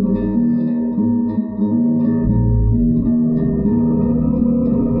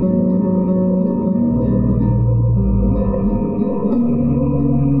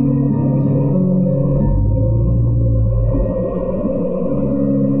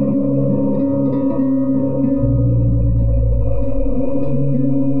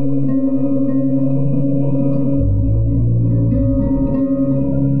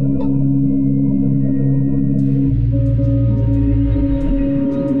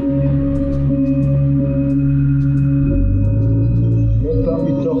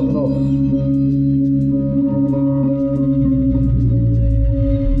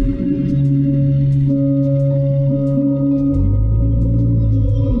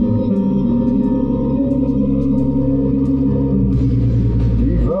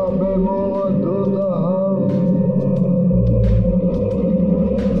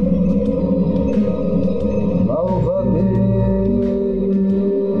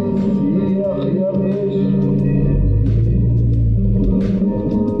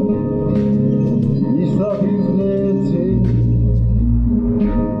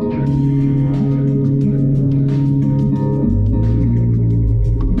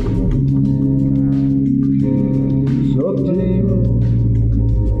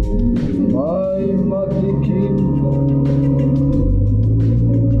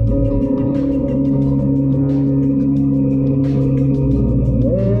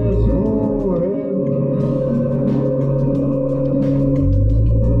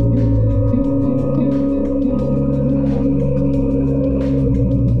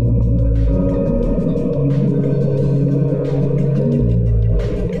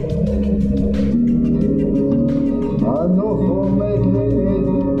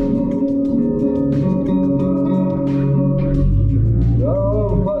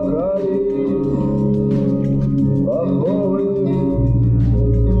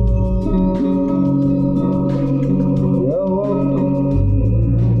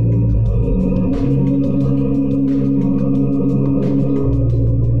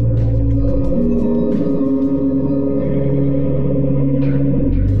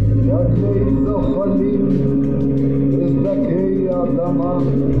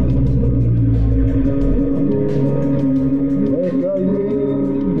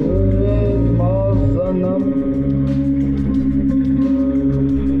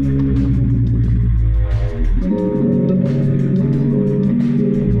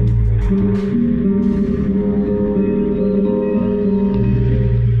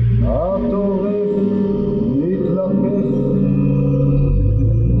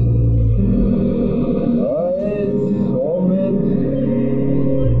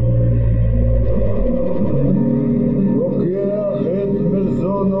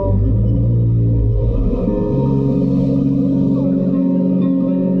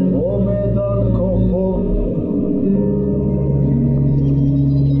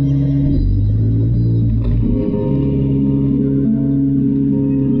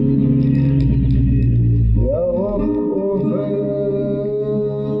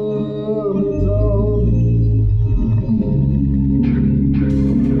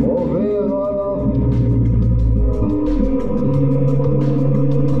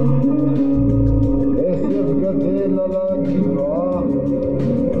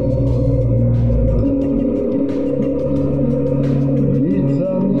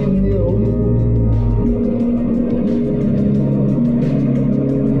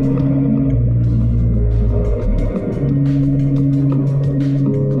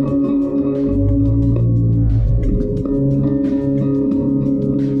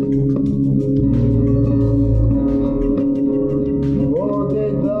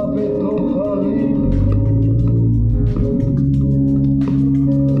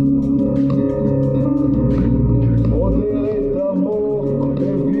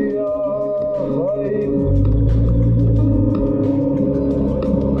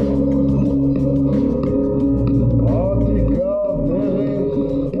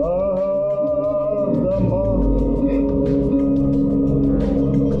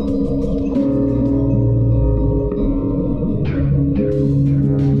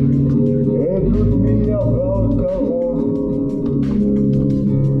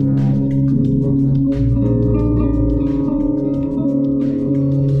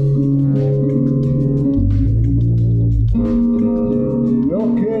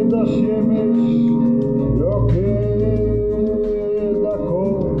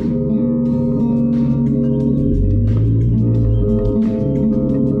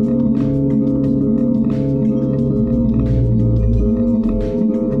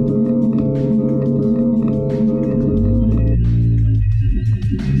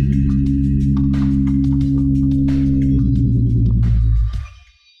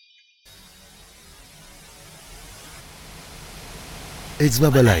אצבע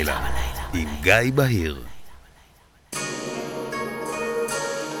בלילה, עם גיא בהיר.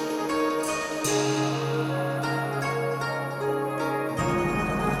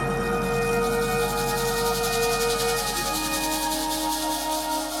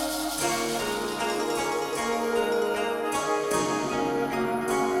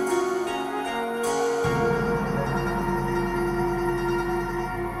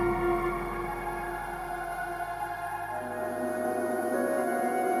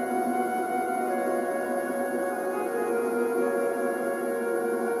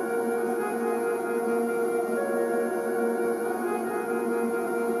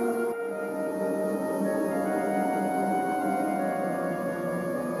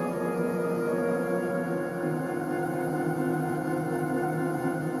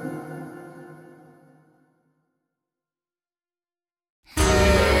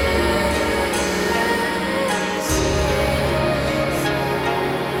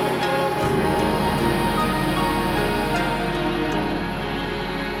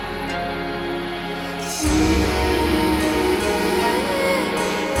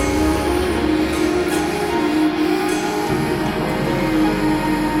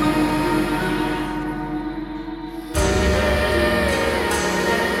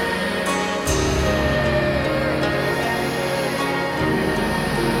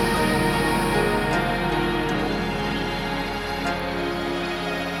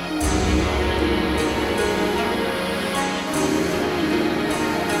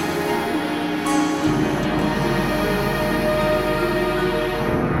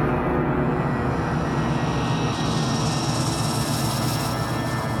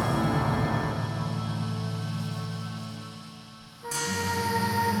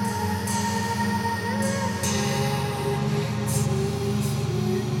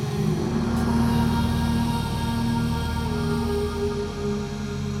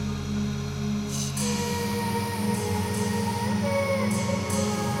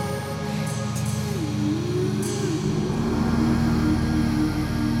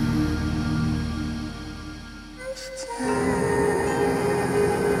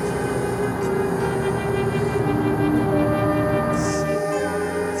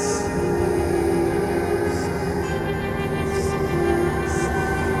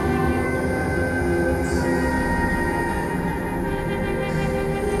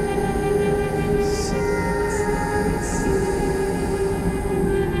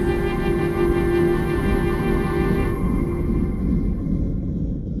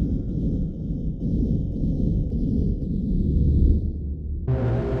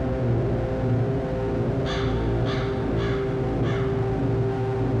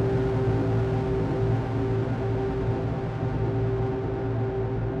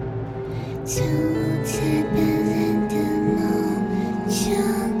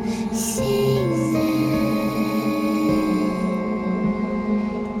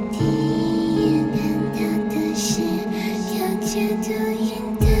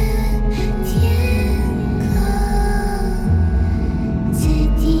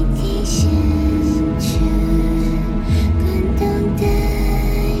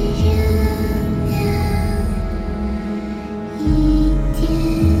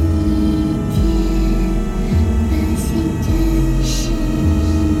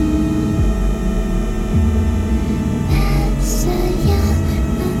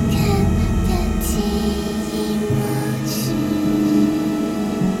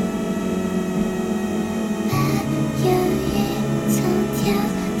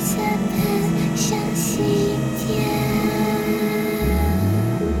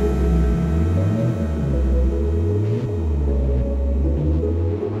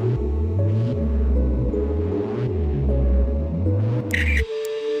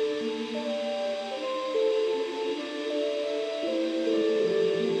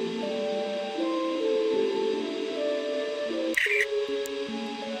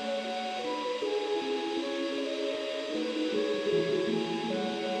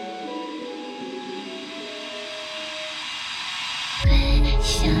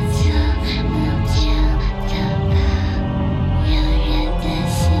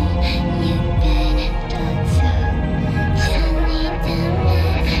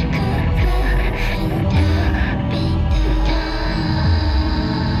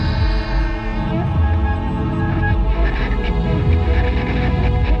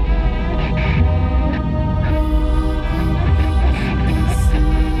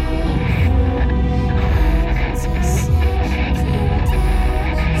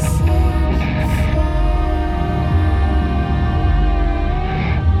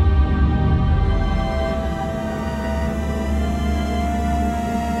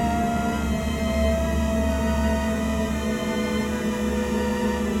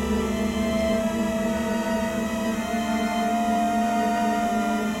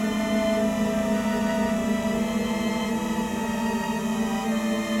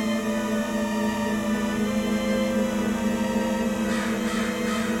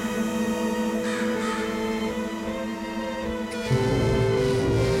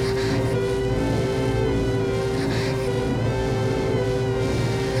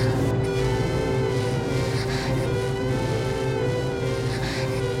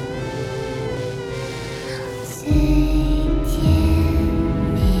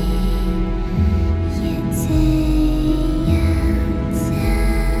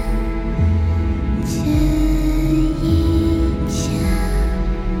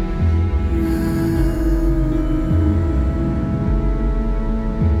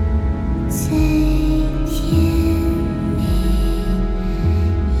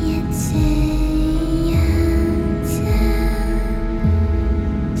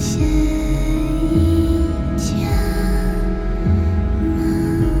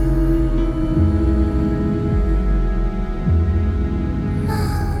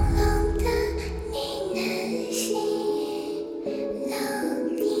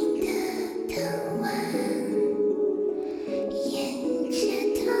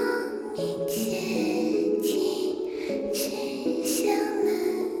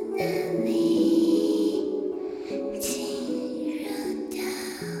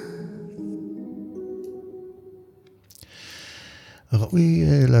 ראוי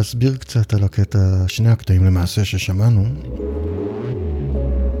להסביר קצת על הקטע, שני הקטעים למעשה ששמענו.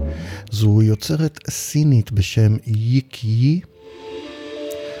 זו יוצרת סינית בשם ייקי,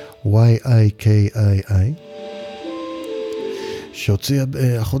 Y-I-K-I-I, שהוציאה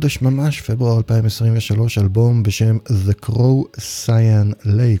החודש ממש, פברואר 2023, אלבום בשם The Crow Cyan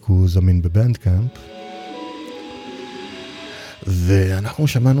Lake, הוא זמין בבנדקאמפ. ואנחנו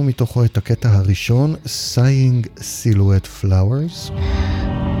שמענו מתוכו את הקטע הראשון, Sighing Silhouette Flowers,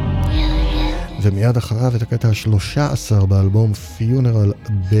 ומיד אחריו את הקטע ה-13 באלבום Funeral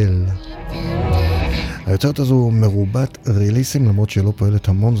Bell. היוצרת הזו מרובת ריליסים, למרות שהיא לא פועלת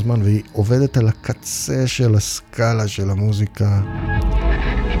המון זמן, והיא עובדת על הקצה של הסקאלה של המוזיקה.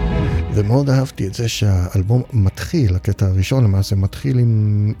 ומאוד אהבתי את זה שהאלבום מתחיל, הקטע הראשון למעשה מתחיל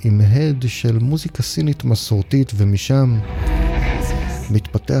עם הד של מוזיקה סינית מסורתית, ומשם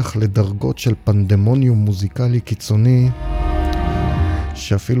מתפתח לדרגות של פנדמוניום מוזיקלי קיצוני,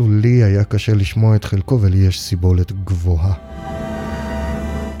 שאפילו לי היה קשה לשמוע את חלקו, ולי יש סיבולת גבוהה.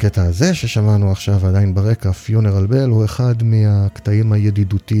 הקטע הזה ששמענו עכשיו עדיין ברקע, Funeral Bell, הוא אחד מהקטעים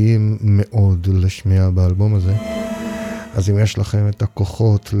הידידותיים מאוד לשמיעה באלבום הזה. אז אם יש לכם את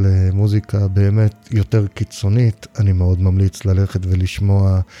הכוחות למוזיקה באמת יותר קיצונית, אני מאוד ממליץ ללכת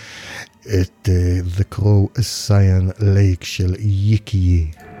ולשמוע את The Crow Cyan Lake של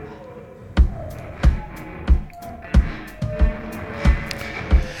ייקי.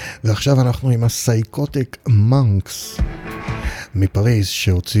 ועכשיו אנחנו עם הסייקוטיק מונקס מפריז,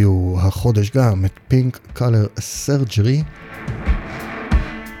 שהוציאו החודש גם את Pink Color Surgery,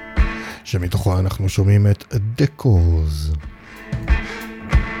 שמתוכו אנחנו שומעים את The Cause.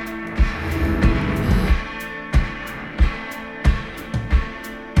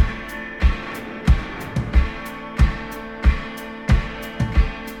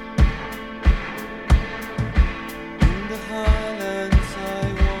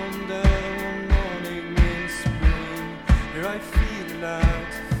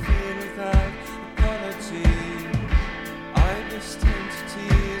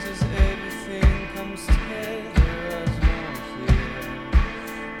 Identities as everything comes together as one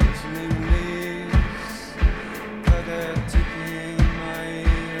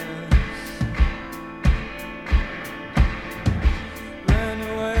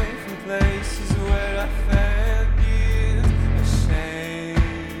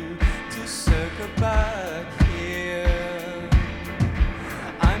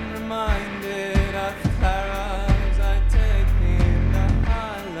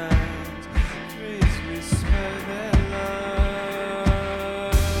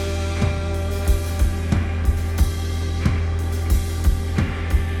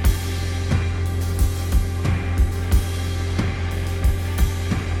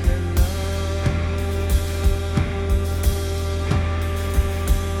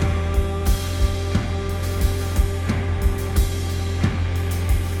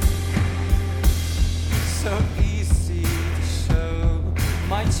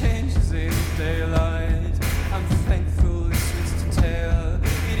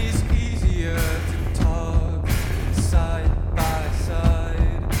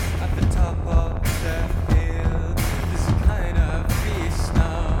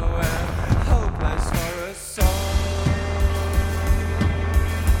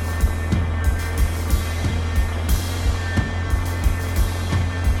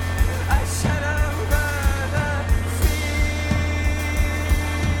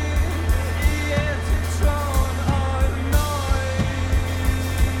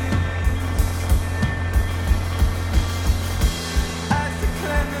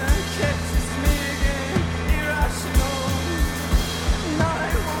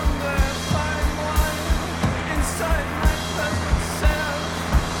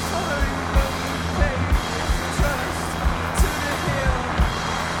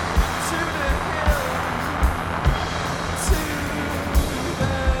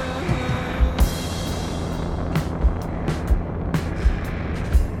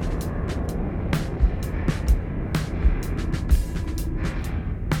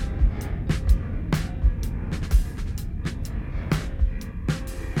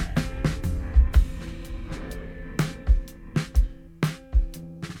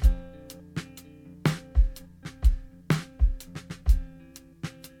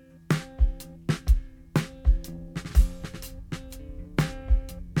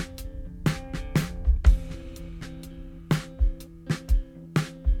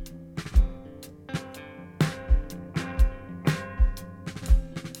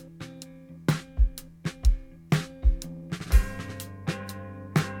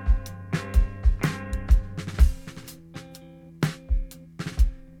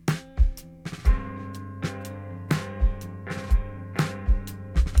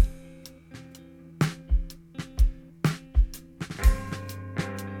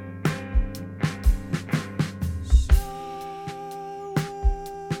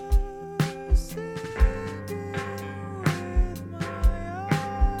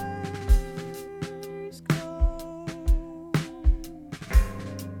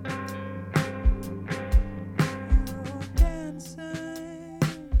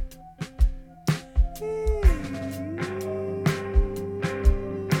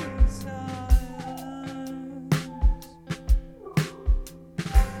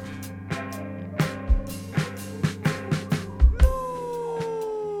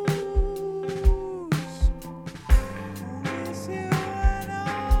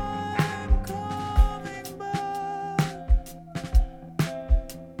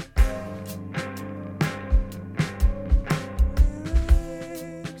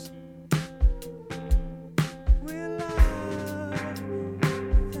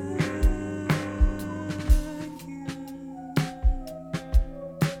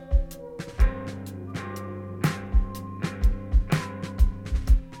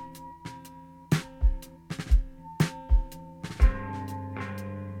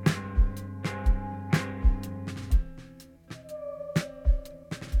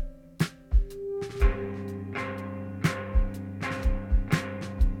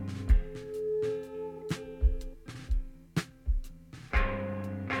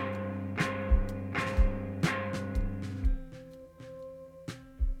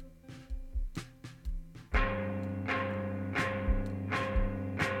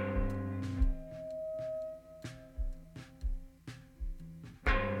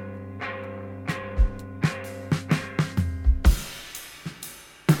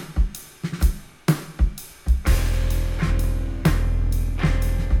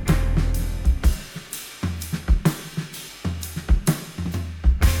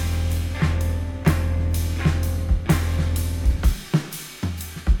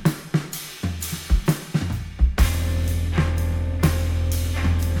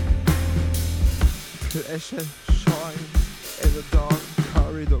pleasure shine in the dark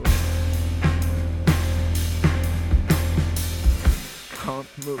corridor.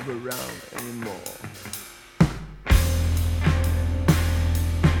 Can't move around anymore.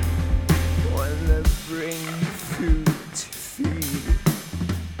 When they bring food to feed,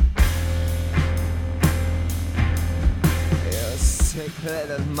 your sick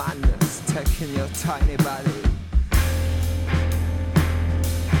little madness taking your tiny body.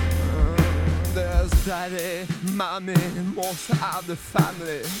 There's daddy, mommy, most of the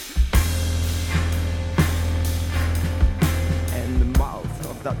family, and the mouth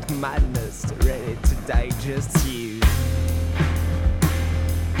of that madness ready to digest you.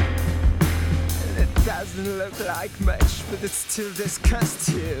 And it doesn't look like much, but it still disgusts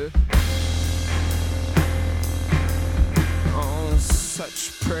you. Oh,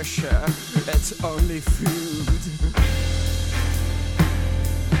 such pressure, it's only food.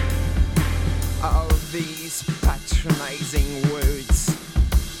 All these patronizing words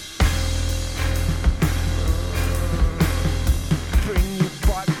bring you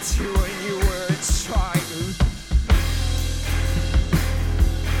back to when you were a child,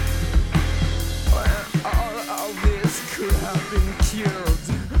 when all of this could have been cured,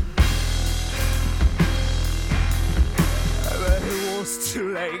 but it was too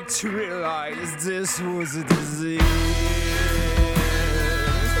late to realize this was a disease.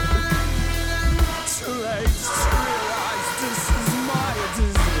 Too late to realize this is my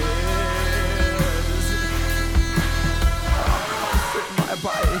disease. I can't feel my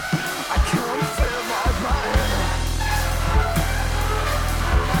body. I can't feel my body.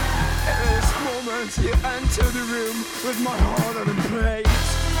 At this moment you enter the room with my heart on a plate.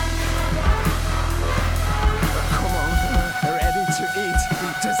 Come on, ready to eat.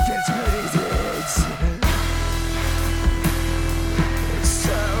 Just get ready to eat.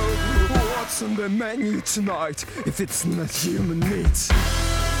 What's on the menu tonight if it's not human meat?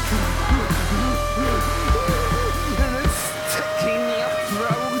 And it's stuck in your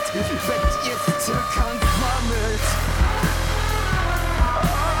throat, but you still can't vomit.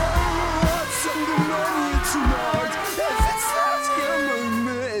 Oh, what's on the menu tonight if it's not human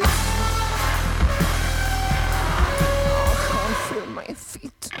meat? Oh, I can't feel my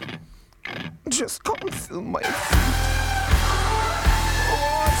feet. Just can't feel my feet.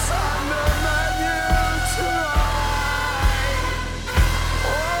 What's on the menu tonight?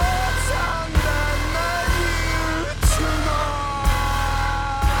 What's on the menu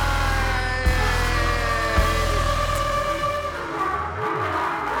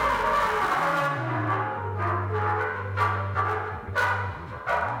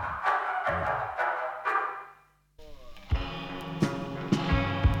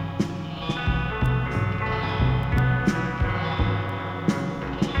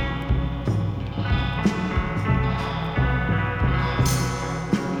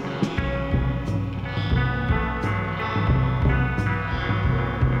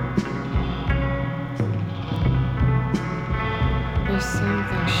There's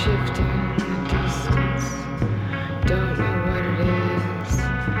something shifting in the distance. Don't know what it is.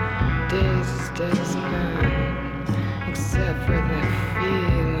 Days as dead as mine, except for that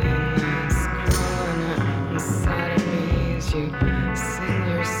feeling that's crawling up inside of me as you sing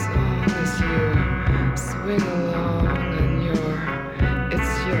your song, as you swing along, and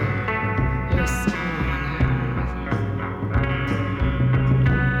it's your song.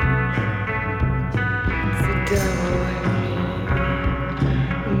 It's the devil in me.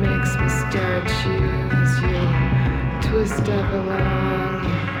 Makes me stare at you as you twist up along,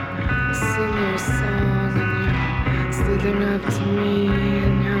 sing your song, and you're slithering up to me,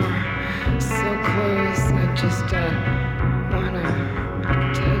 and you're so close. I just wanna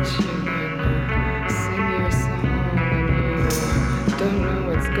touch you and sing your song, and you don't know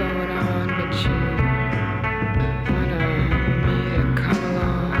what's going on, but you wanna me to come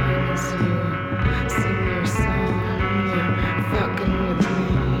along as you sing your song. You're fucking with me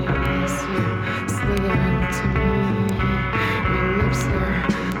as you slither into me. My lips are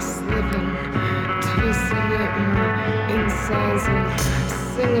slipping, twisting at my insides, and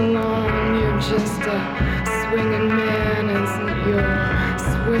sing along. You're just a swinging man, isn't your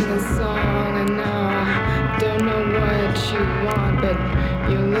swinging song? And now I don't know what you want, but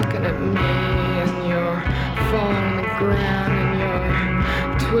you're looking at me, and you're falling on the ground, and you're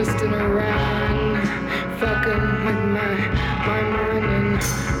twisting around, fucking with my mind, and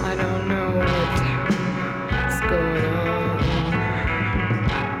I don't know what's going on.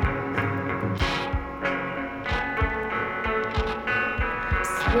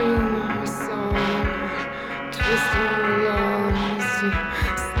 Swing your song, twisting along as you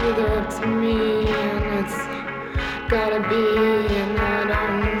slither up to me, and gotta be, and I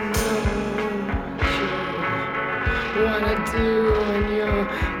don't know what you wanna do when you're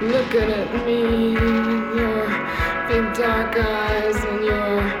looking at me, and your big dark eyes, and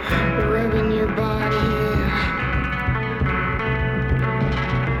you're rubbing your body.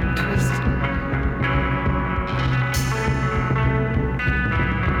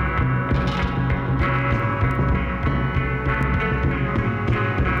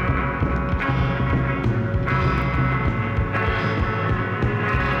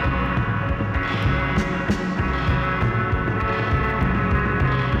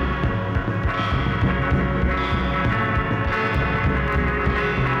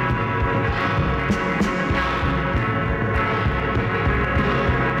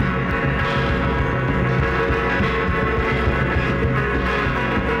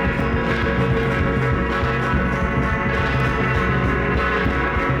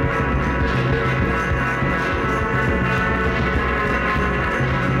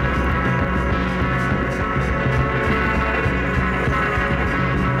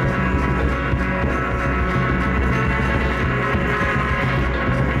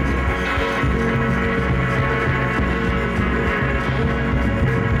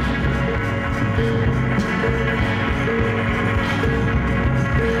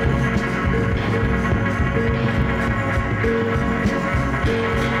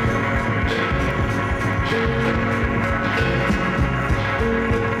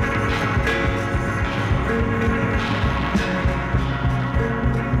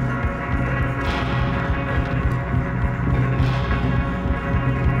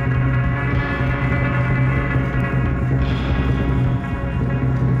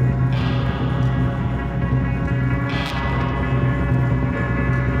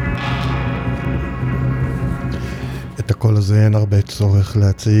 הקול הזה אין הרבה צורך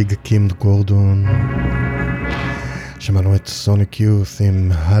להציג. קים גורדון, שמענו את סוניק יות'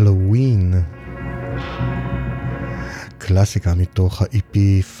 עם הלווין, קלאסיקה מתוך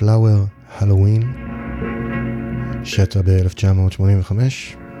ה-EP פלאואר, הלווין, שיצא ב-1985,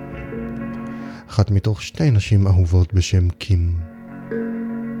 אחת מתוך שתי נשים אהובות בשם קים.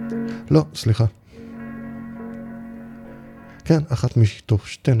 לא, סליחה. כן, אחת מתוך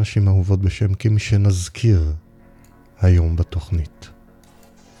שתי נשים אהובות בשם קים שנזכיר היום בתוכנית.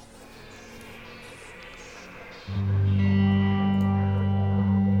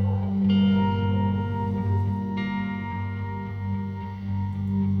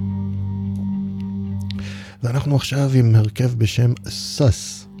 ואנחנו עכשיו עם הרכב בשם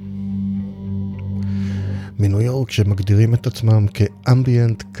סאס מניו יורק, שמגדירים את עצמם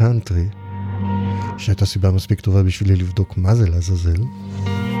כאמביאנט קאנטרי, שהייתה סיבה מספיק טובה בשבילי לבדוק מה זה לעזאזל.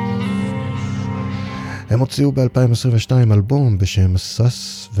 הם הוציאו ב-2022 אלבום בשם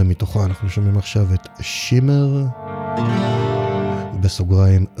סאס, ומתוכו אנחנו שומעים עכשיו את שימר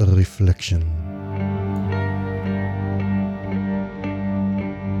בסוגריים רפלקשן.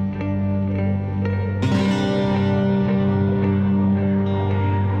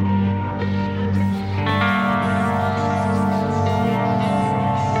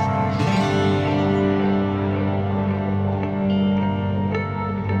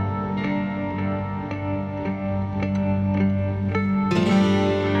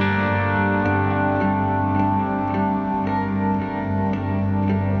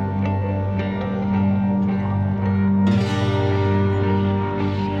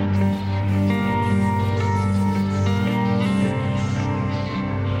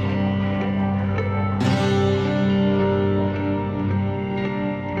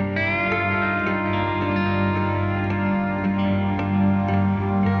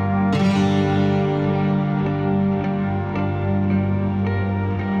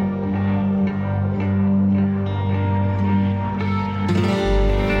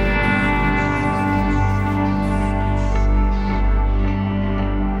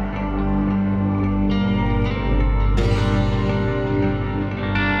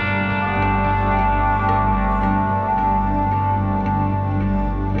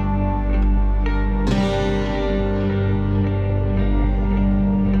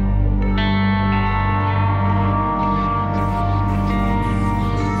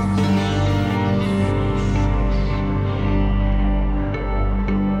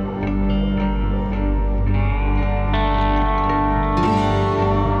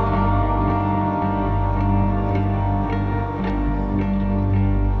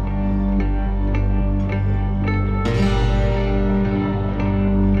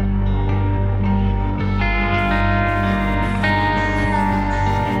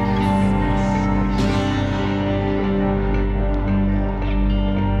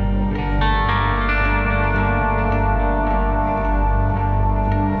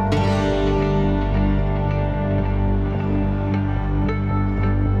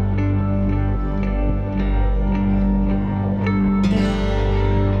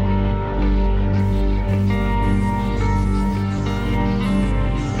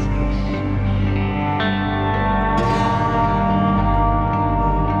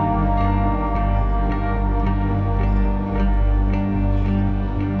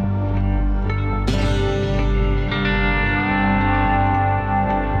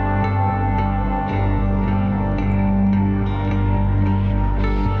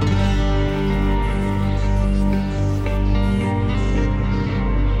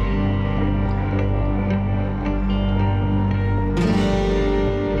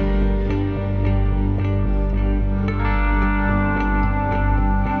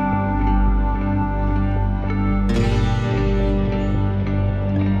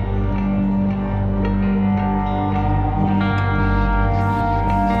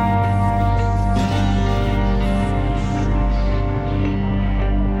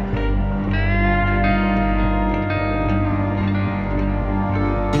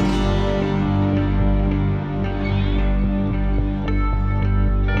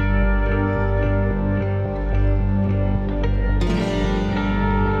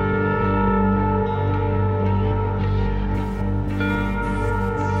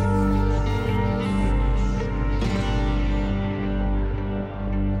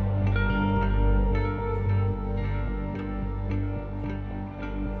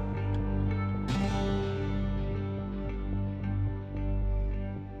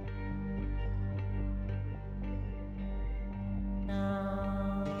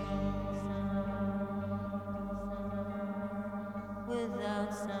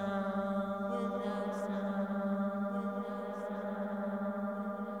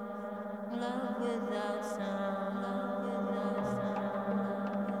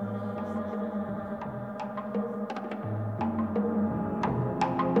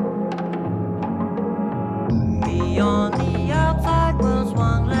 Beyond the outside world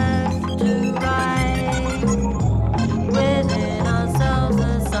swung left to right. Within ourselves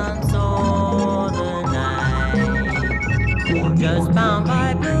the sun saw the night. Just bound by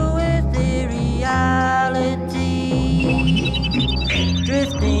blue ethereality.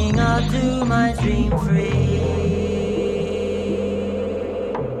 Drifting out to my dream free.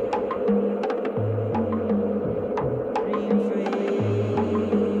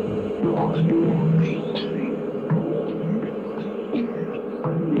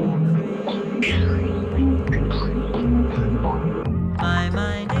 My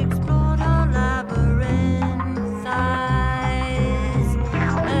mind explored a labyrinth eyes.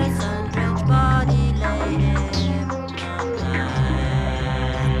 A sun-drenched body lay hypnotized.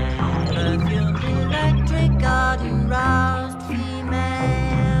 Perfumed electric garden roused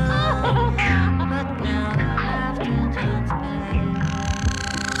female. But now her laughter turns pale.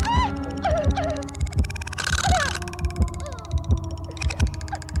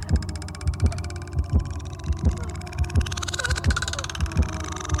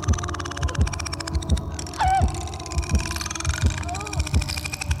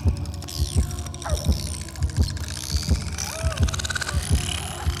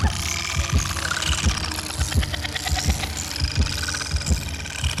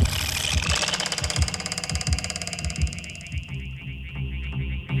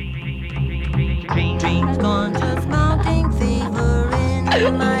 Dreams gone, just mounting fever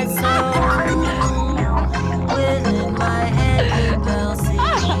in my soul. Within my head the bell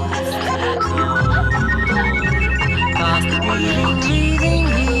ceased to toll. Fast breathing,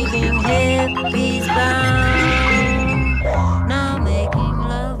 heaving, hippies bound. Now making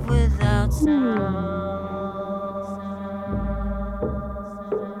love without sound.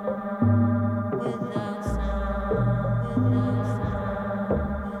 Without sound, without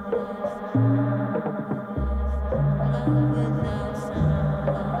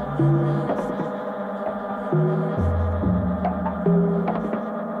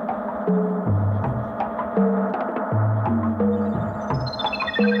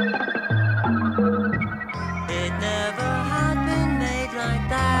It never had been made like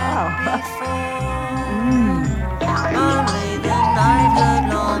that before. Only the night heard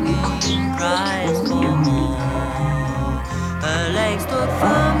longing cries for more. Her legs stood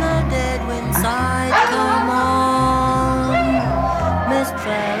firm, the dead wind sighed, come on. Mist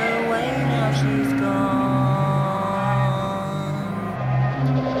fell away, now she's gone.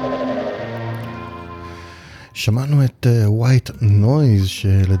 שמענו את White Noise,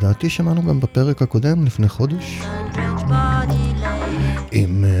 שלדעתי שמענו גם בפרק הקודם לפני חודש,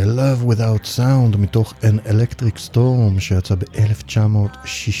 עם Love Without Sound מתוך An Electric Storm שיצא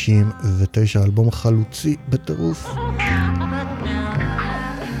ב-1969, אלבום חלוצי בטירוף.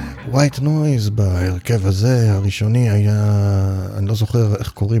 White Noise בהרכב הזה הראשוני היה, אני לא זוכר איך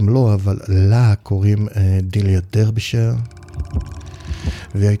קוראים לו, אבל לה קוראים דיליה דרבישר,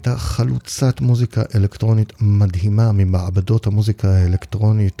 והיא הייתה חלוצת מוזיקה אלקטרונית מדהימה ממעבדות המוזיקה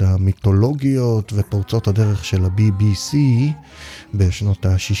האלקטרונית המיתולוגיות ופורצות הדרך של ה-BBC בשנות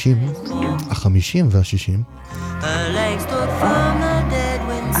ה-60, ה-50 וה-60.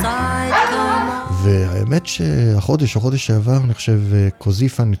 והאמת שהחודש, החודש שעבר, אני חושב,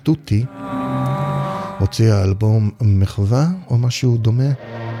 קוזיפה נטוטי הוציאה אלבום מחווה או משהו דומה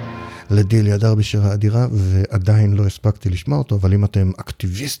לדיליה דרבישר האדירה, ועדיין לא הספקתי לשמוע אותו, אבל אם אתם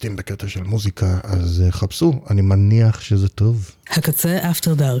אקטיביסטים בקטע של מוזיקה, אז חפשו, אני מניח שזה טוב. הקצה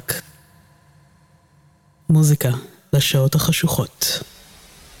אפטר דארק. מוזיקה לשעות החשוכות.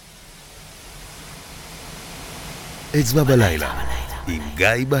 אצבע בלילה עם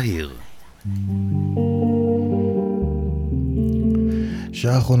גיא בהיר.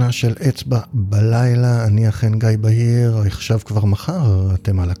 שעה האחרונה של אצבע בלילה, אני אכן גיא בהיר, עכשיו כבר מחר,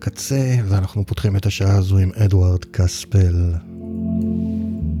 אתם על הקצה, ואנחנו פותחים את השעה הזו עם אדוארד קספל.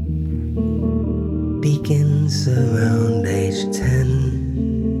 Begins around age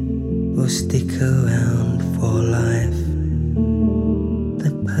 10, will stick around for life.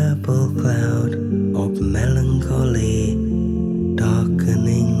 The purple cloud of melancholy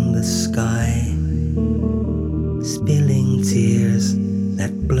darkening the sky, spilling tears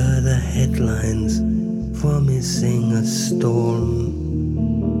that blur the headlines, promising a storm.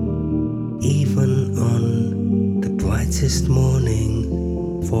 Even on the brightest morning,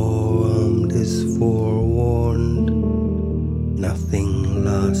 forearmed is forewarned. Nothing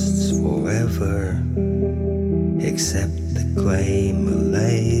lasts forever, except the grey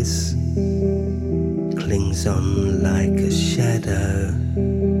malaise clings on like a shadow,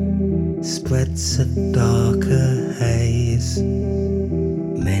 spreads a darker haze.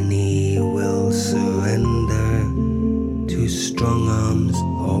 Many will surrender to strong arms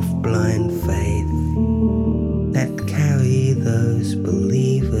of blind faith that carry those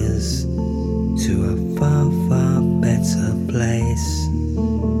believers to a far, far better place.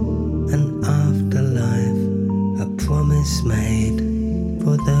 An afterlife, a promise made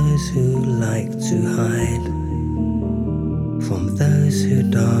for those who like to hide from those who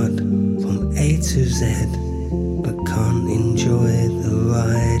dart from A to Z but can't enjoy the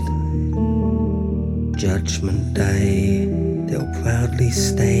ride. Judgment Day, they'll proudly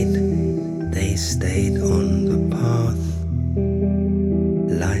state they stayed on the path.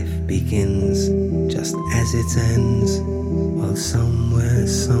 Life begins just as it ends, while somewhere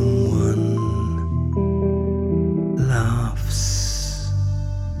someone laughs.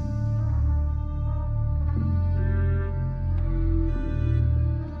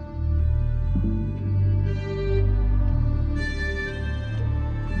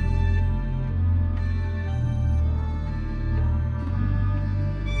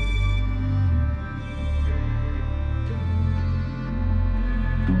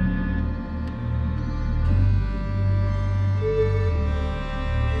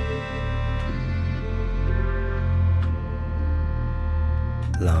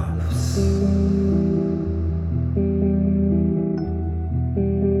 Laughs.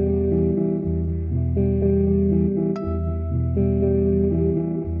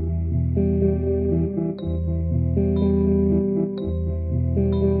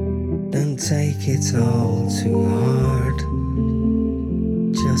 Don't take it all too hard,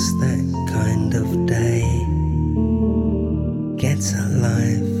 just that kind of day. Get a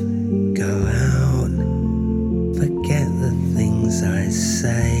life, go out, forget the things I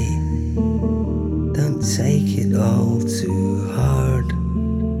say. Don't take it all too hard,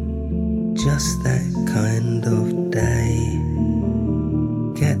 just that kind of day.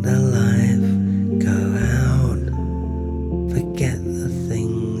 Get a life, go out, forget the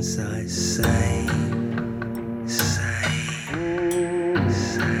things I say.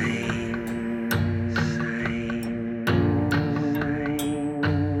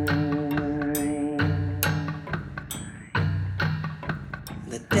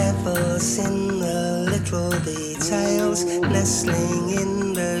 In the little details, nestling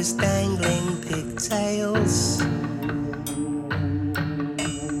in those dangling pigtails.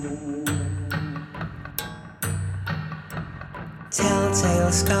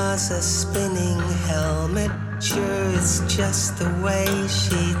 Telltale scars, a spinning helmet. Sure, it's just the way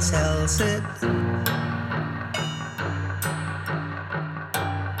she tells it.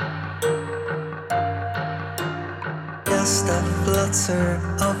 Just a flutter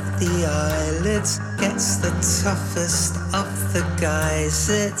of the eyelids gets the toughest of the guys.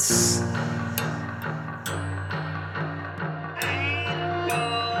 It's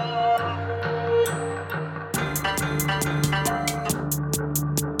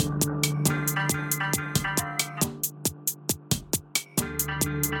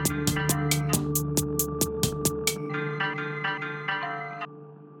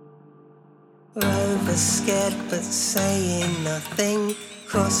Rover scared but saying nothing.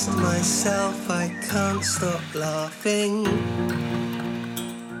 Crossed myself, I can't stop laughing.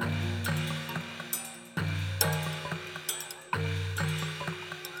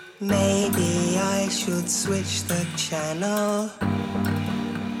 Maybe I should switch the channel.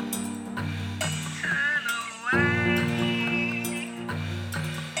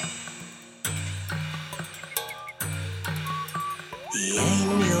 The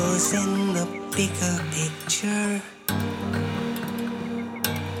angels in the bigger picture.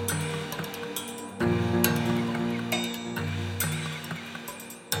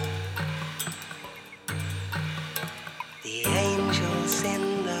 The angels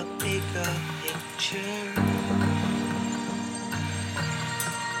in the bigger picture.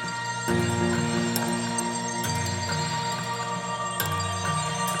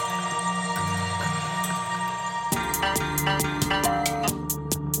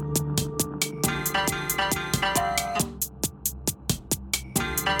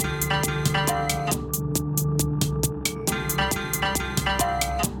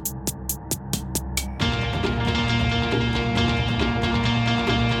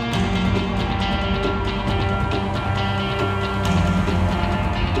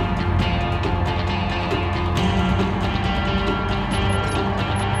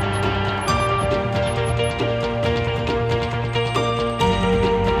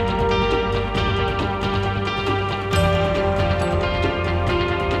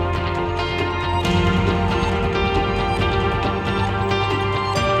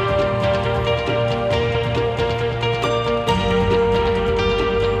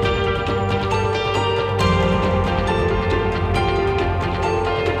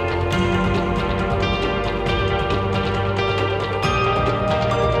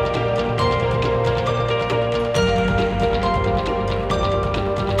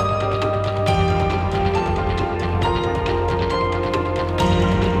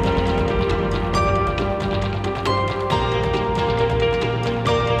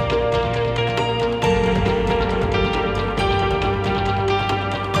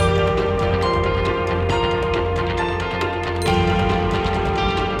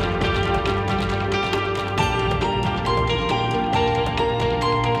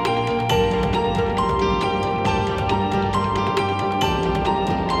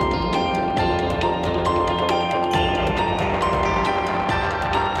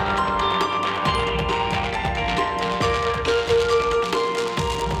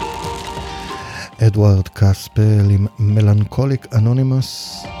 אדוארד קספל עם מלנכוליק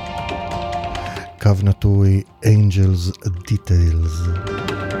אנונימוס, קו נטוי Angels Details,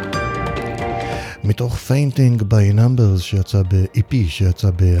 מתוך Fainting by Numbers שיצא ב-EP שיצא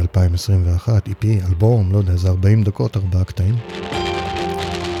ב-2021, EP, אלבום, לא יודע, זה 40 דקות, 4 קטעים.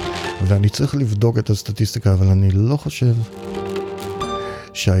 ואני צריך לבדוק את הסטטיסטיקה, אבל אני לא חושב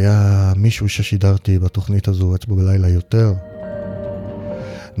שהיה מישהו ששידרתי בתוכנית הזו אצבו בלילה יותר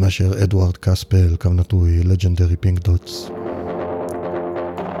מאשר אדוארד קספל, קו נטוי Legendary Pink Dots.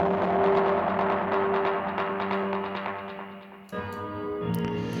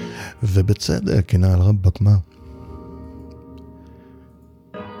 ובצדק, הנה על רב בקמה.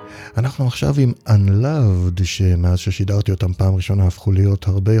 אנחנו עכשיו עם Unloved, שמאז ששידרתי אותם פעם ראשונה הפכו להיות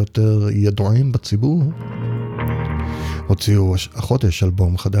הרבה יותר ידועים בציבור. הוציאו החודש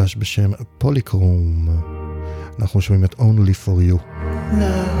אלבום חדש בשם פוליקרום. אנחנו שומעים את Only For You.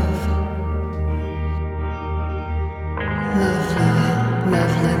 Love, lovely,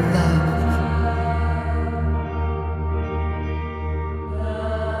 lovely love.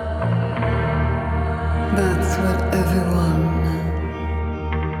 That's what everyone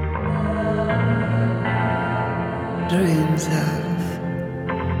dreams of.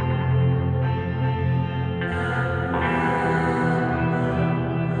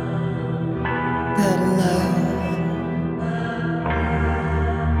 That love,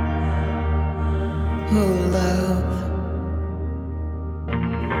 oh love,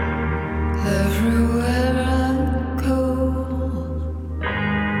 everywhere I go,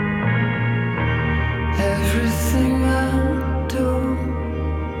 everything I do,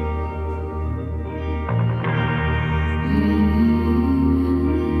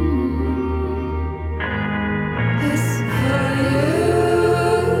 it's for you,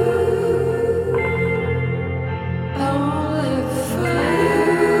 only for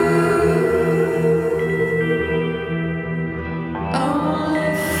you, only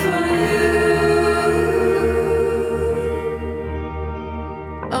for you,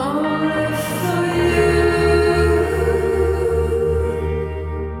 only for you.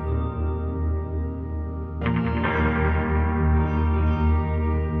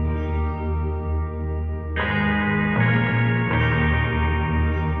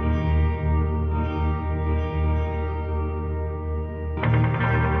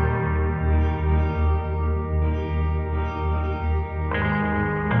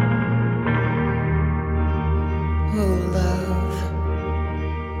 Oh love,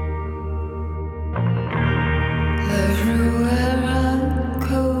 everywhere I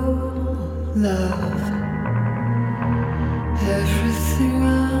go, love, everything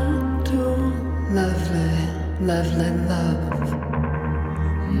I do, lovely, lovely love.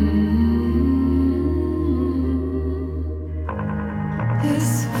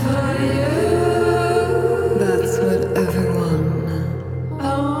 It's for you. That's what everyone,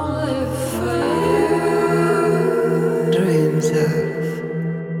 only for you, dreams of.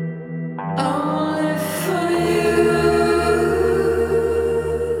 Only for you,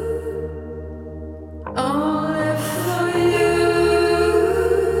 only for you.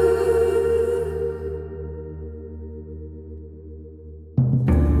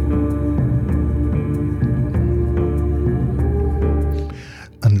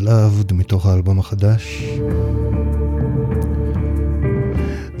 Unloved מתוך האלבום החדש.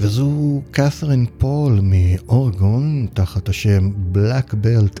 וזו קת'רין פול מאורגון תחת השם Black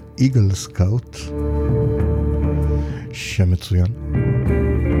Belt Eagle Scout, שם מצוין,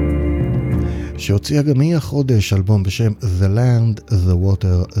 שהוציאה גם היא החודש אלבום בשם The Land, The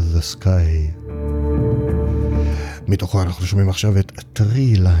Water, The Sky. מתוכו אנחנו שומעים עכשיו את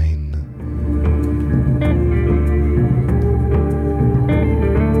Tree Line.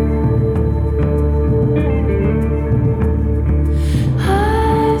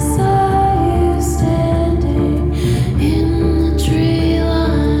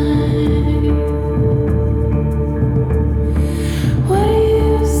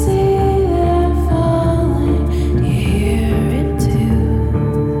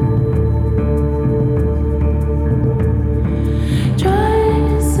 Trying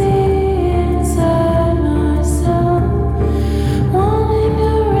to see inside my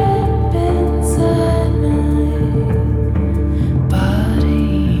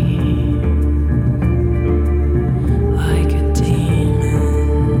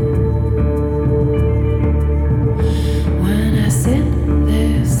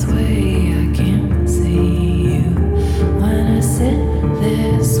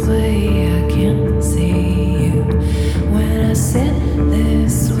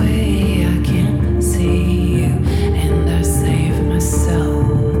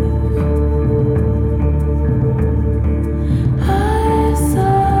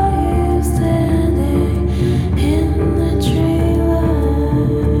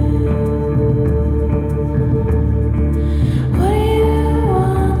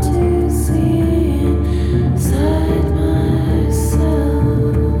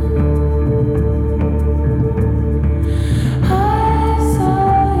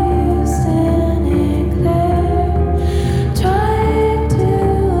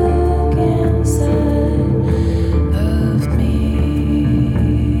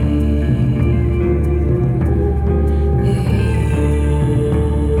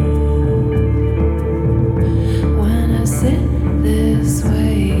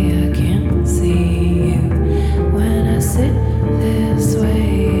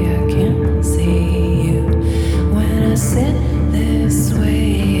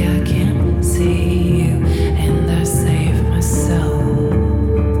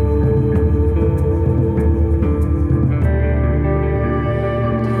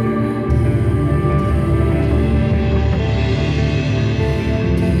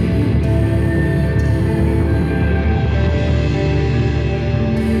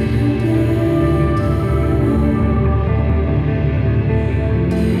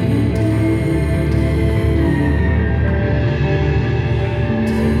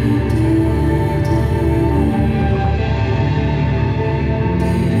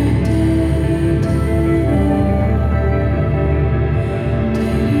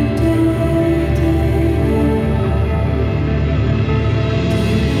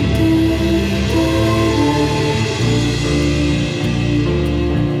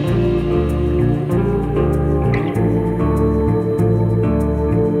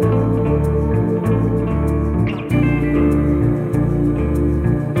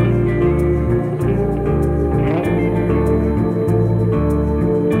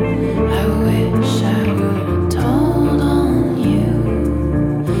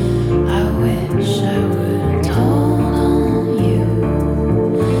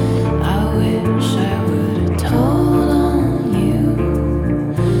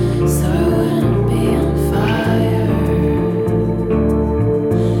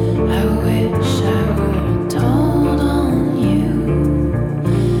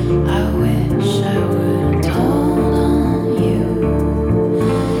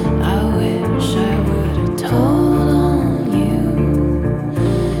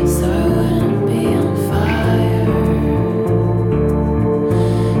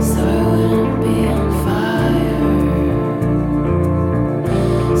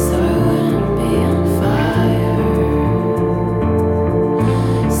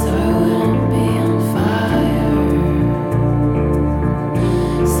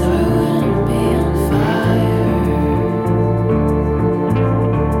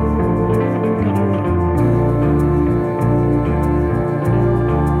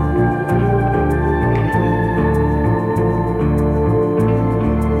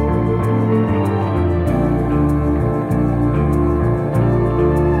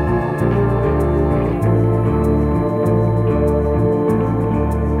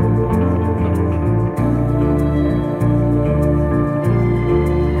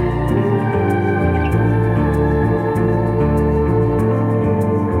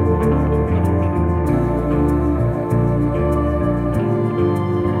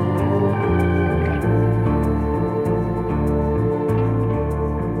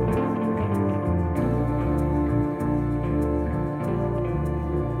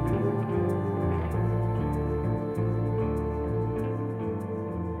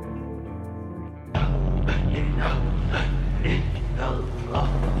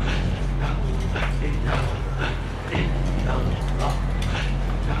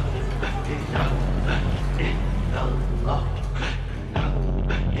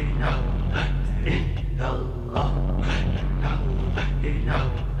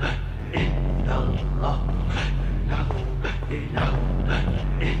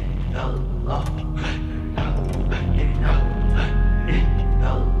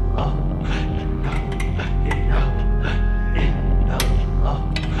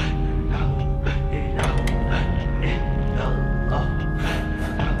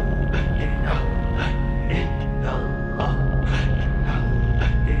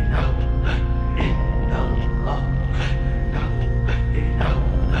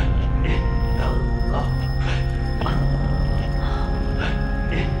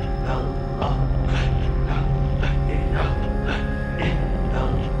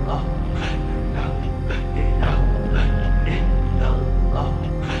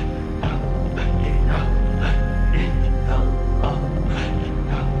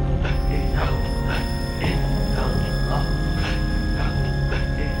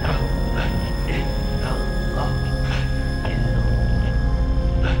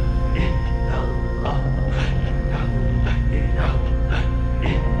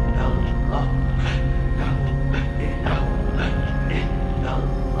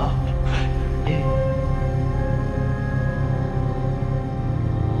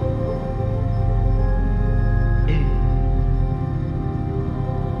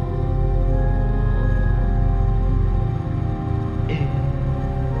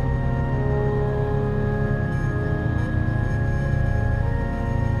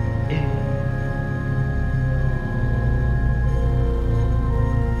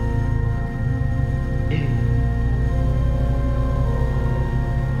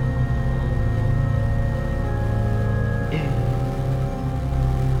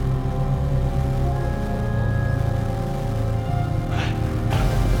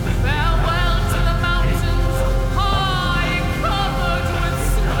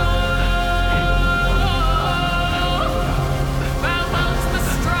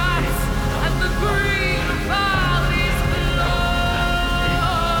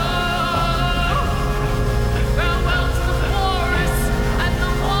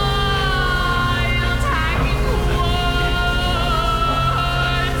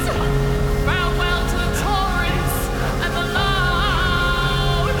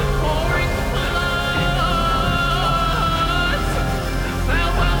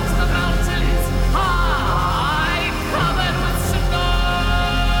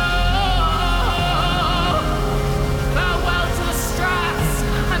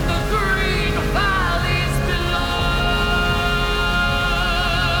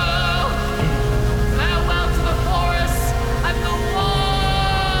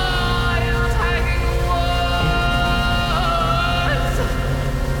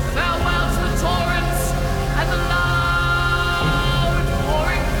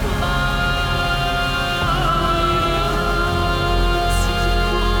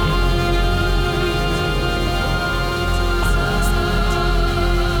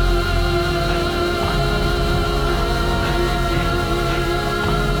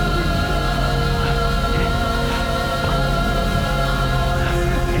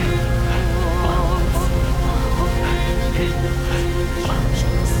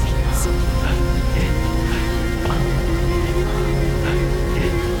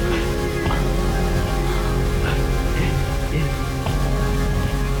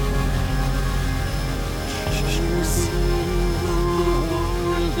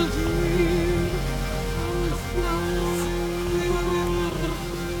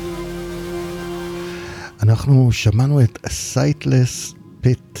אנחנו שמענו את Sightless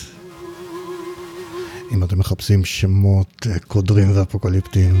Pit. אם אתם מחפשים שמות קודרים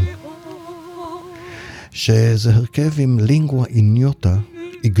ואפוקליפטיים, שזה הרכב עם לינגווה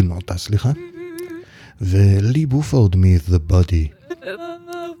איגנוטה, ולי בופורד מ-The Body.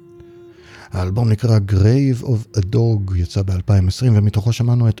 האלבום נקרא Grave of a Dog, יצא ב-2020, ומתוכו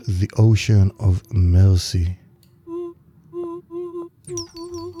שמענו את The Ocean of Mercy.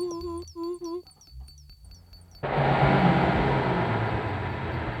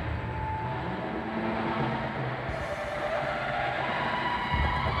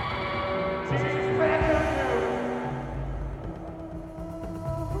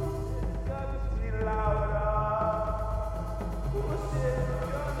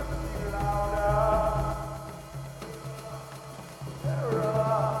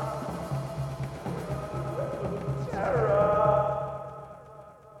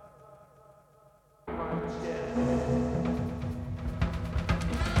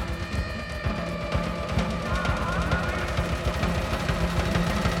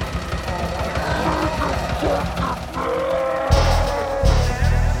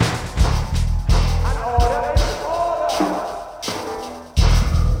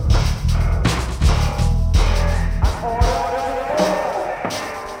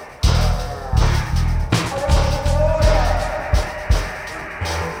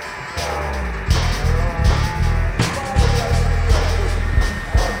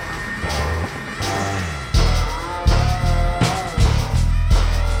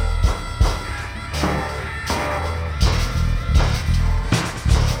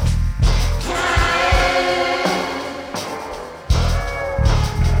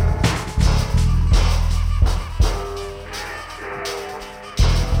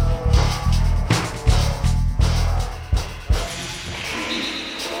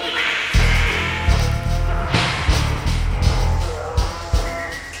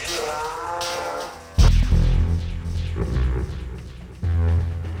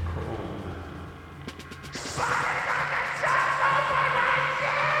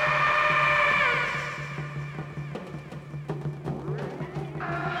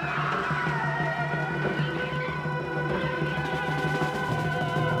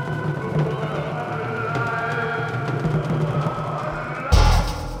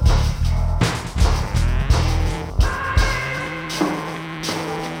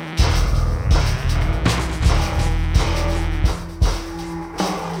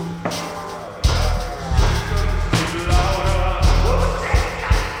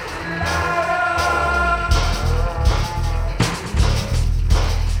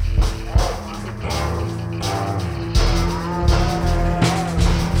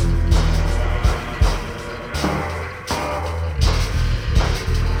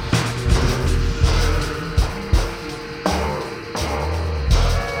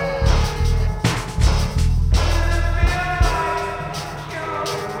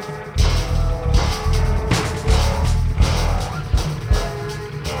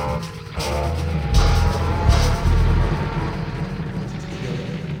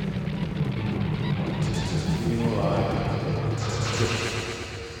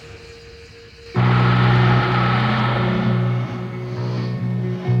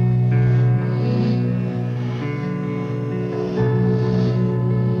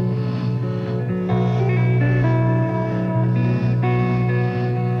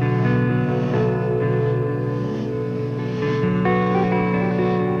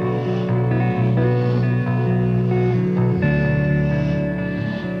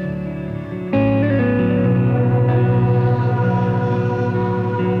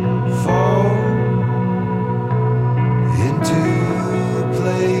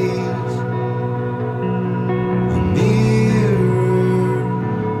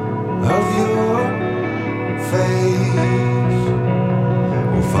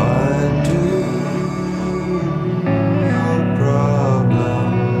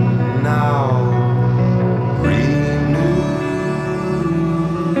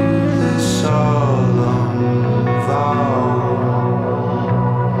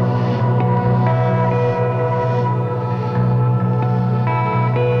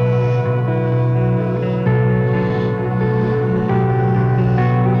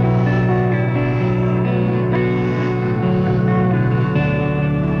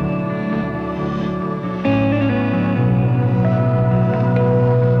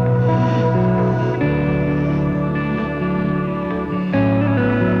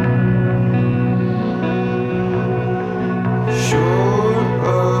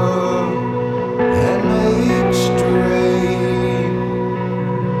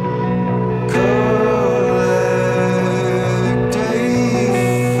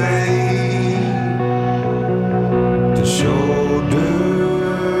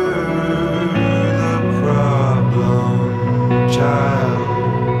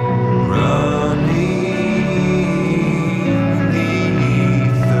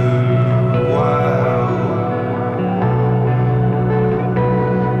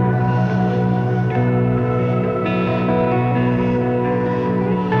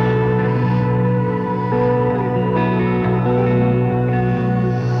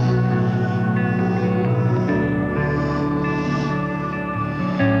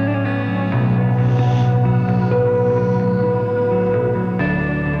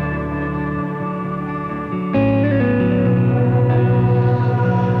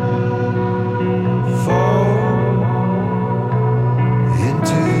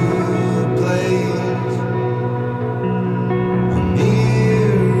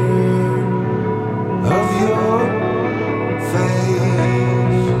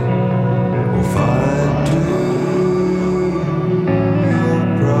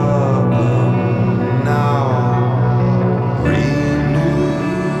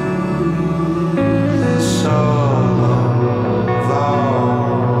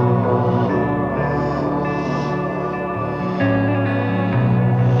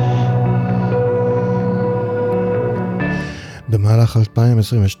 במהלך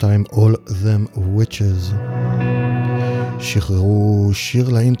 2022 All Them Witches שחררו שיר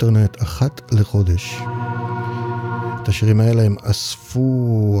לאינטרנט אחת לחודש. את השירים האלה הם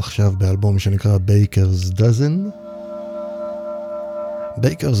אספו עכשיו באלבום שנקרא Baker's Dozen.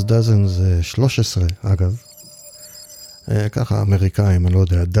 Baker's Dozen זה 13 אגב. ככה אמריקאים, אני לא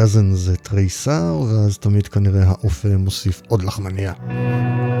יודע, דזן זה תריסר, ואז תמיד כנראה האופה מוסיף עוד לחמניה.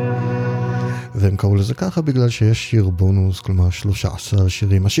 והם קראו לזה ככה בגלל שיש שיר בונוס, כלומר 13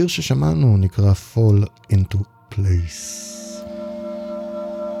 שירים. השיר ששמענו נקרא Fall into Place.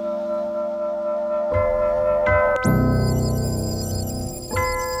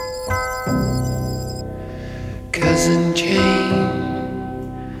 Cousin Jane,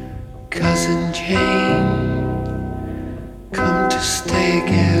 Cousin Jane, come to stay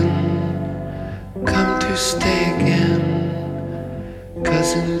again, come to stay again.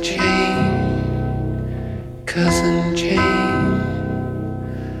 Cousin Jane, Cousin Jane,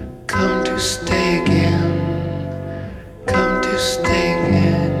 come to stay again, come to stay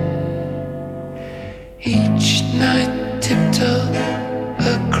again. Each night tiptoe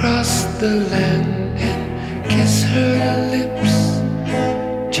across the land and kiss her lips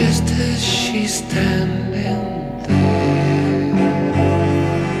just as she's standing there,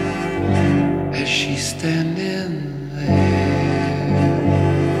 as she's standing there.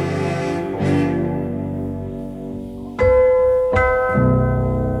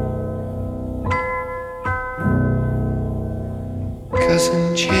 Cousin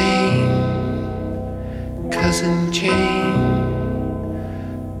Jane, Cousin Jane,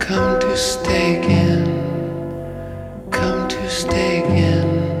 come to stay again, come to stay again.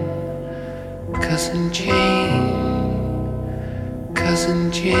 Cousin Jane, Cousin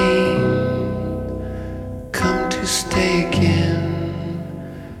Jane, come to stay again,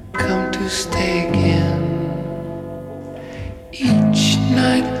 come to stay again. Each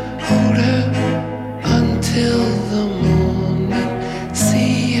night hold her until the morning,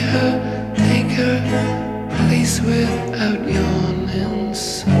 see her, take her place without yawning,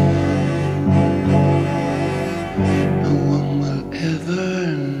 so no one will ever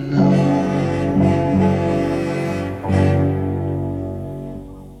know.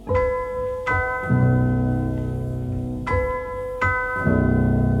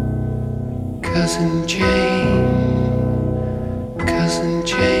 Cousin Jane, Cousin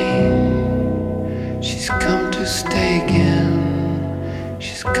Jane, she's come to stay again,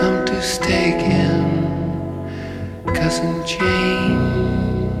 she's come to stay again. Cousin Jane,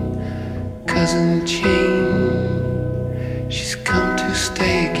 Cousin Jane, she's come to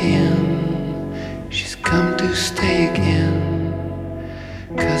stay again, she's come to stay again.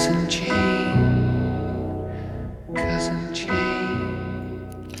 Cousin Jane, Cousin Jane.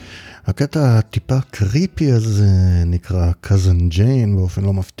 הקטע הטיפה קריפי הזה נקרא Cousin Jane, באופן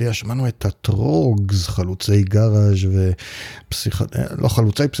לא מפתיע. שמענו את הטרוגס, חלוצי גראז' לא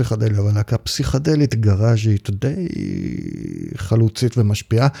חלוצי פסיכדליה, אבל להקה פסיכדלית גראז'ית די חלוצית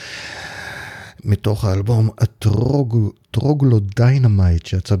ומשפיעה, מתוך האלבום הטרוגלו דיינמייט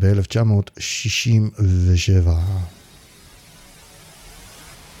שיצא ב-1967.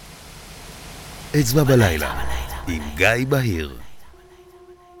 אצבע בלילה עם גיא בהיר.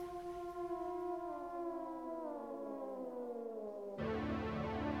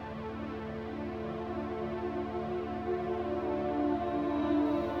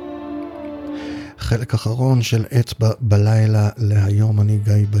 חלק אחרון של אצבע בלילה להיום. אני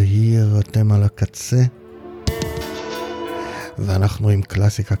גיא בהיר, אתם על הקצה, ואנחנו עם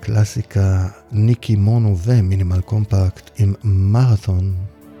קלאסיקה ניקי מונו ומינימל קומפקט עם מרתון,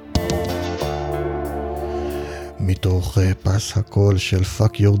 מתוך פס הקול של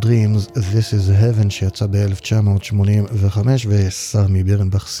Fuck Your Dreams, This is Heaven, שיצא ב-1985, וסמי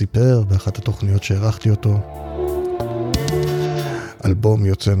בירנבך סיפר באחת התוכניות שערכתי אותו, אלבום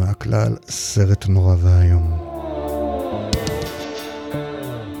יוצא מהכלל, סרט נורא והיום.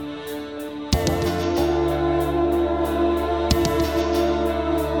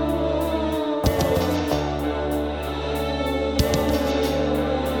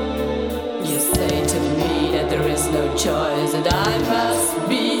 You say to me that there is no choice, that I must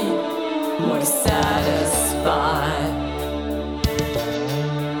be more satisfied.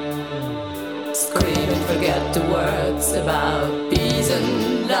 Scream and forget the words about peace and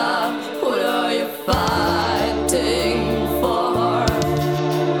love. What are you fighting for?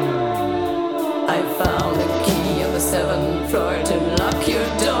 I found the key on the 7th floor to lock your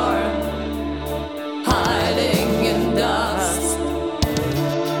door, hiding in dust.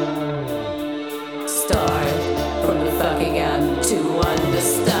 Start from the fucking end to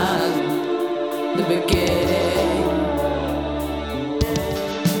understand the beginning.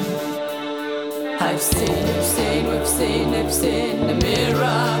 We've seen the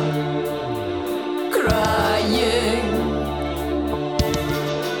mirror crying.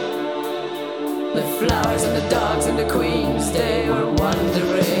 The flowers and the dogs and the queens, they were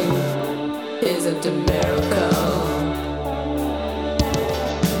wondering, is it a miracle?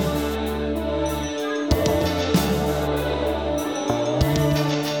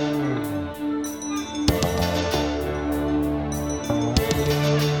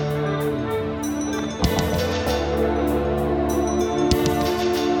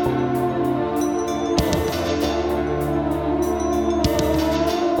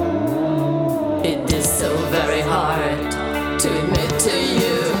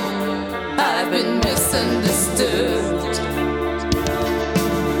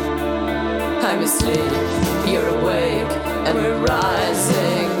 I'm asleep, you're awake, and we're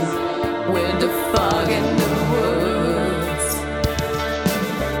rising with the fog in the woods.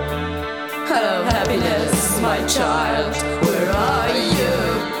 Hello, happiness, my child, where are you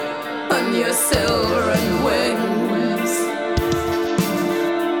on your silver wings?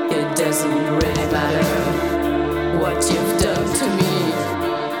 It doesn't really matter what you've done to me,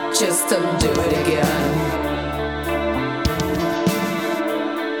 just don't do it again.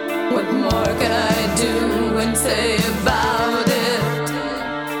 What more can I do and say about it?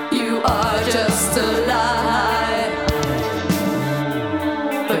 You are just a lie.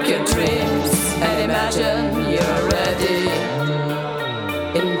 Book your dreams and imagine you're already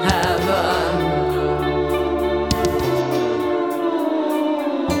in heaven.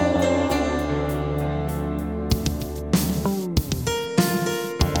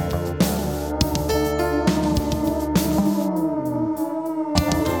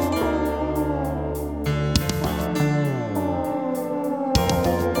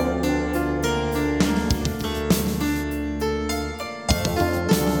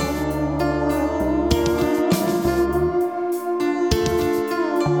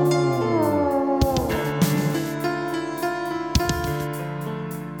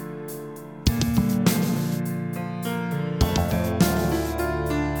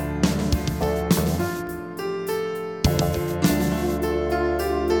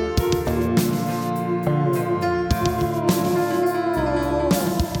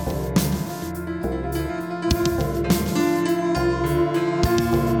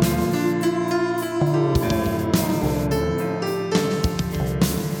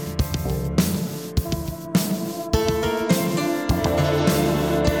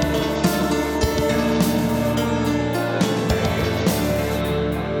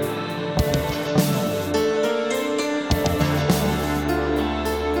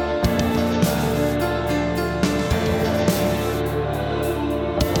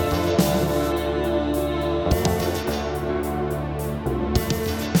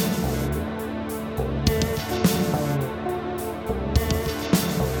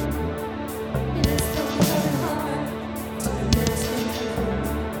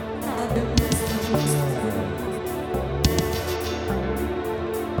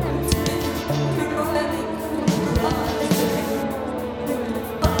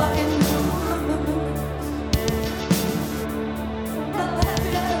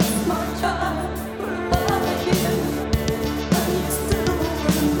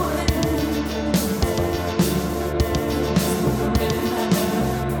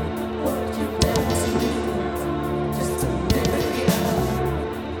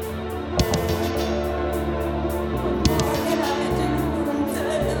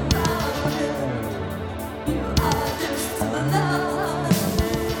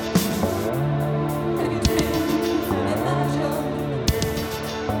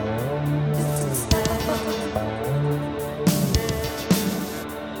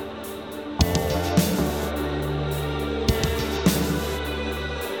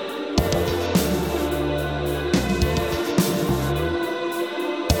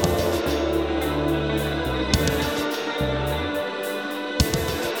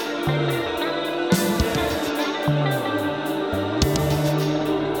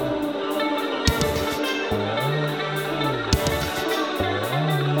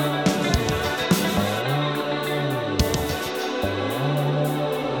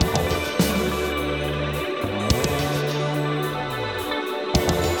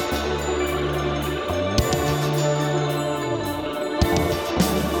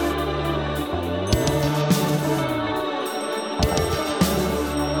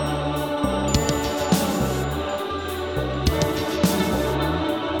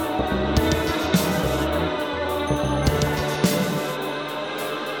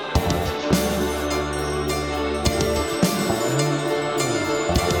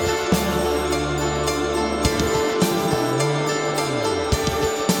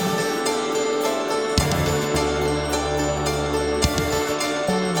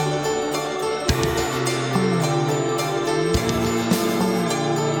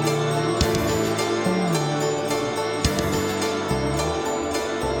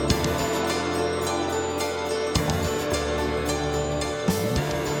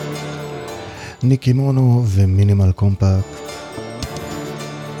 ניקי מונו ומינימל קומפקט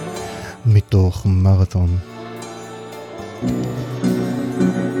מתוך מרתון.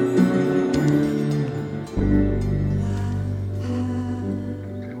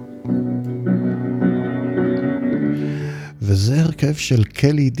 וזה הרכב של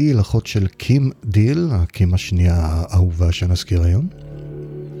קלי דיל, אחות של קים דיל, הקים השנייה האהובה שנזכיר היום.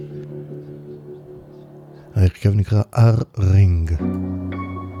 ההרכב נקרא R-Ring.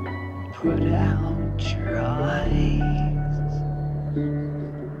 Put out your eyes,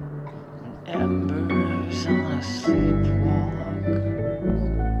 embers on a sleepwalk.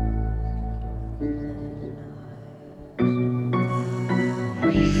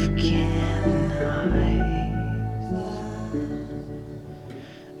 We've canonized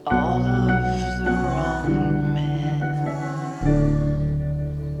all of the wrong men.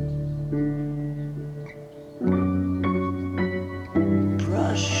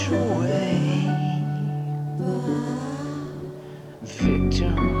 Brush away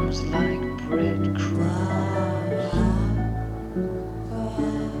victims like breadcrumbs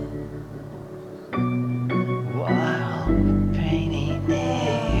while painting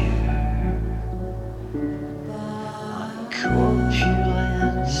air on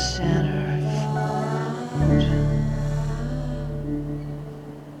corpulent centerfold.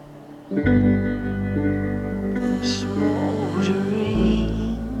 Smoldering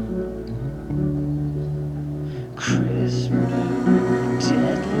crisp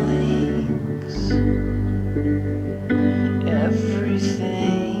dead links,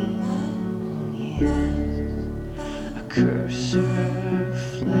 everything is a cursor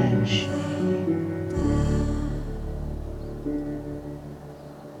flashing.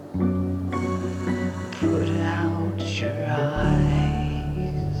 Put out your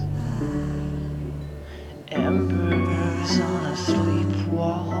eyes, embers on a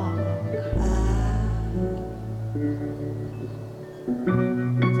sleepwalk.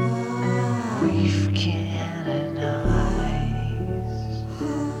 We've canonized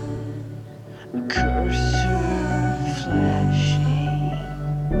a cursor flashing.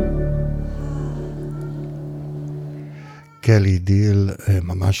 קלי דיל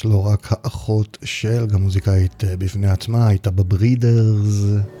ממש לא רק האחות של, גם מוזיקאית בפני עצמה, הייתה בברידרס.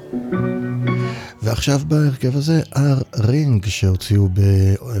 ועכשיו בהרכב הזה R-Ring שהוציאו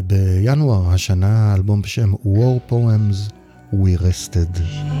בינואר השנה אלבום בשם War Poems We Rested.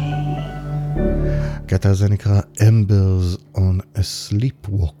 הקטע הזה נקרא Embers on a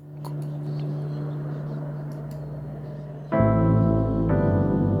Sleepwalk.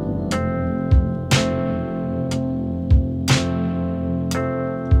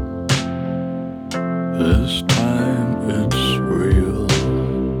 This time it's real.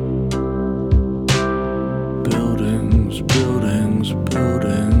 Buildings, buildings,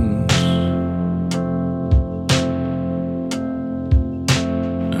 buildings,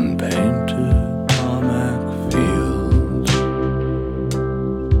 and painted tarmac fields,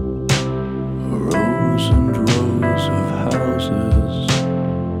 rows and rows of houses,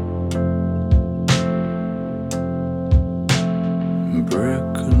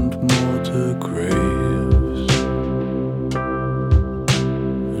 brick and mortar graves,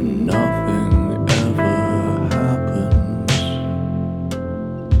 and nothing ever happens.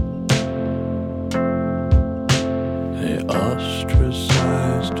 They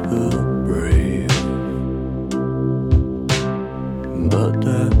ostracized the brave, but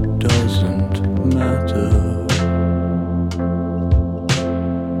that doesn't matter.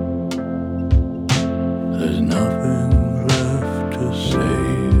 There's nothing left to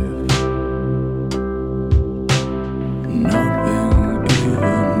save. Nothing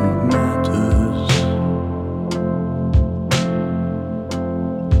even matters.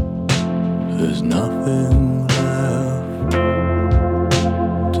 There's nothing left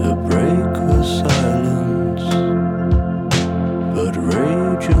to break the silence, but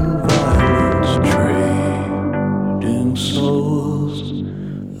rage and violence, trading souls.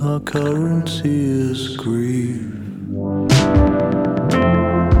 Our currency is grief.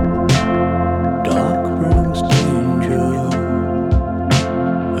 Dark brings danger.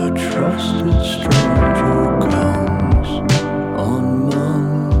 A trusted stranger comes on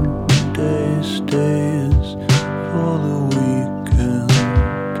Monday, stays for the weekend.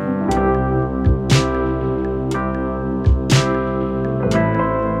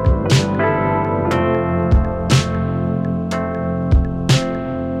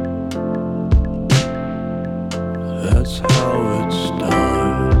 That's how it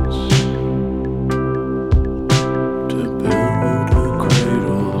starts. To build a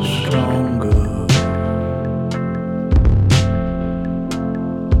cradle stronger.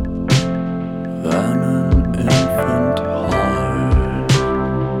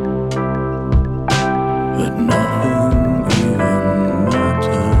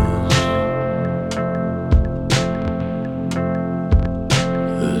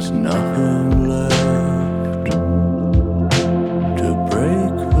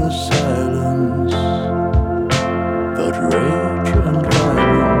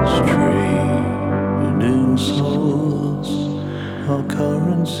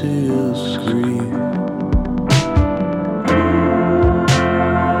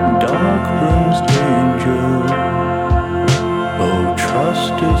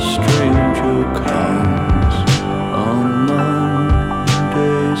 a stranger comes on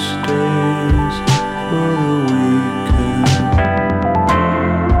Monday, stays for the weekend.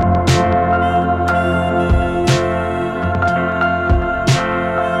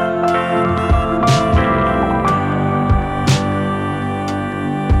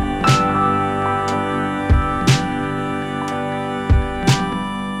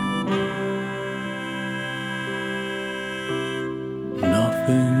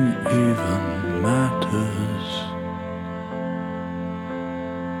 Nothing even matters.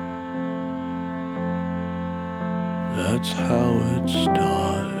 That's how it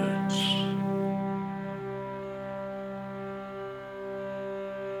starts.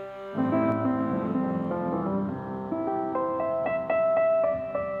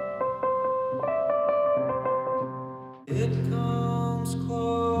 It comes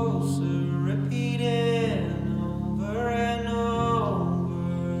closer, repeating over and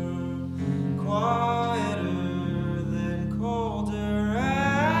over, quieter than colder.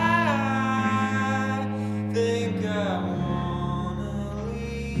 I think I wanna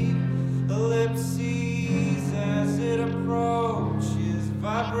leave. The ellipses as it approaches,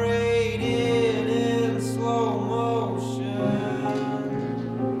 vibrating in slow motion.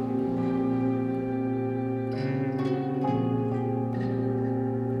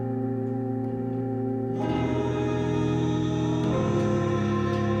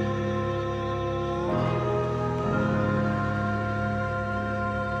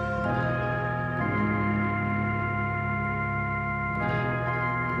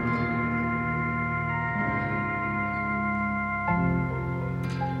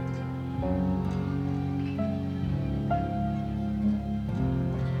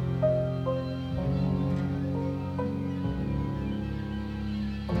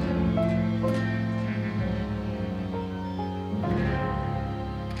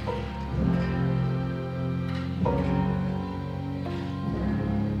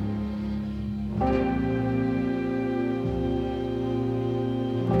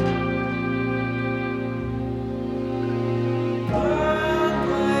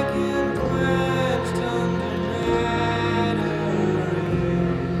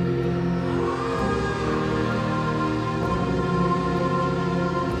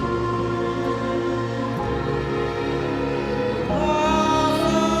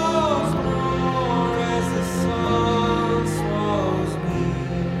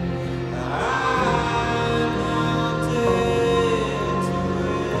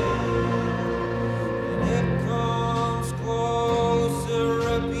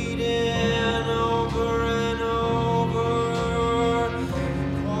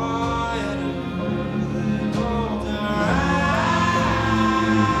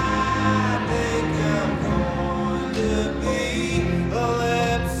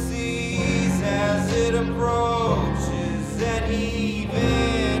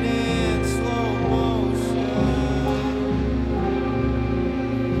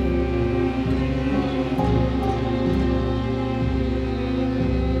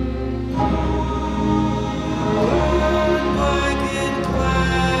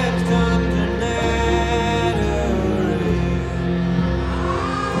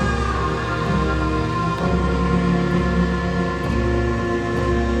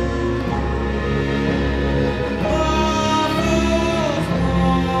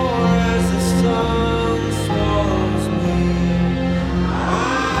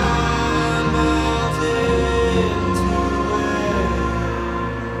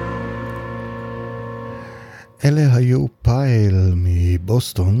 אלה היו פייל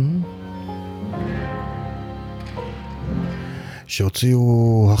מבוסטון,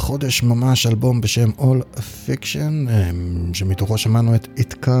 שהוציאו החודש ממש אלבום בשם All Fiction, שמתוכו שמענו את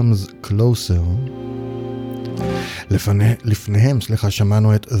It Comes Closer. לפניהם,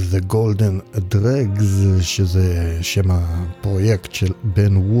 שמענו את The Golden Dregs, שזה שם הפרויקט של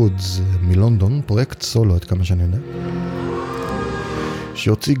בן וודס מלונדון, פרויקט סולו, עד כמה שאני יודע.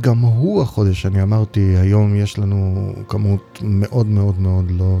 שהוציא גם הוא החודש, אני אמרתי, היום יש לנו כמות מאוד מאוד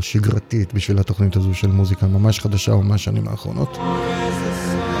מאוד לא שגרתית בשביל התוכנית הזו של מוזיקה ממש חדשה או מהשנים האחרונות.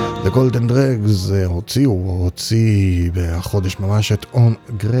 The Golden Dregs הוציא בחודש ממש את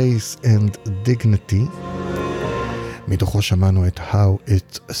On Grace and Dignity, מתוכו שמענו את How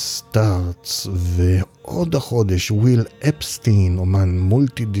It Starts, ועוד החודש וויל אפסטין, אומן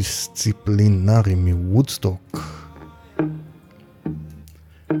מולטי דיסציפלינרי מוודסטוק,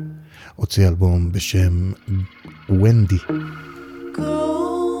 הוציא אלבום בשם ונדי.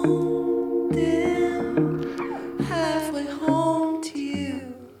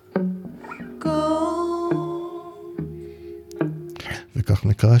 וכך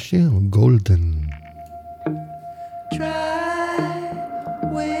נקרא השיר, גולדן.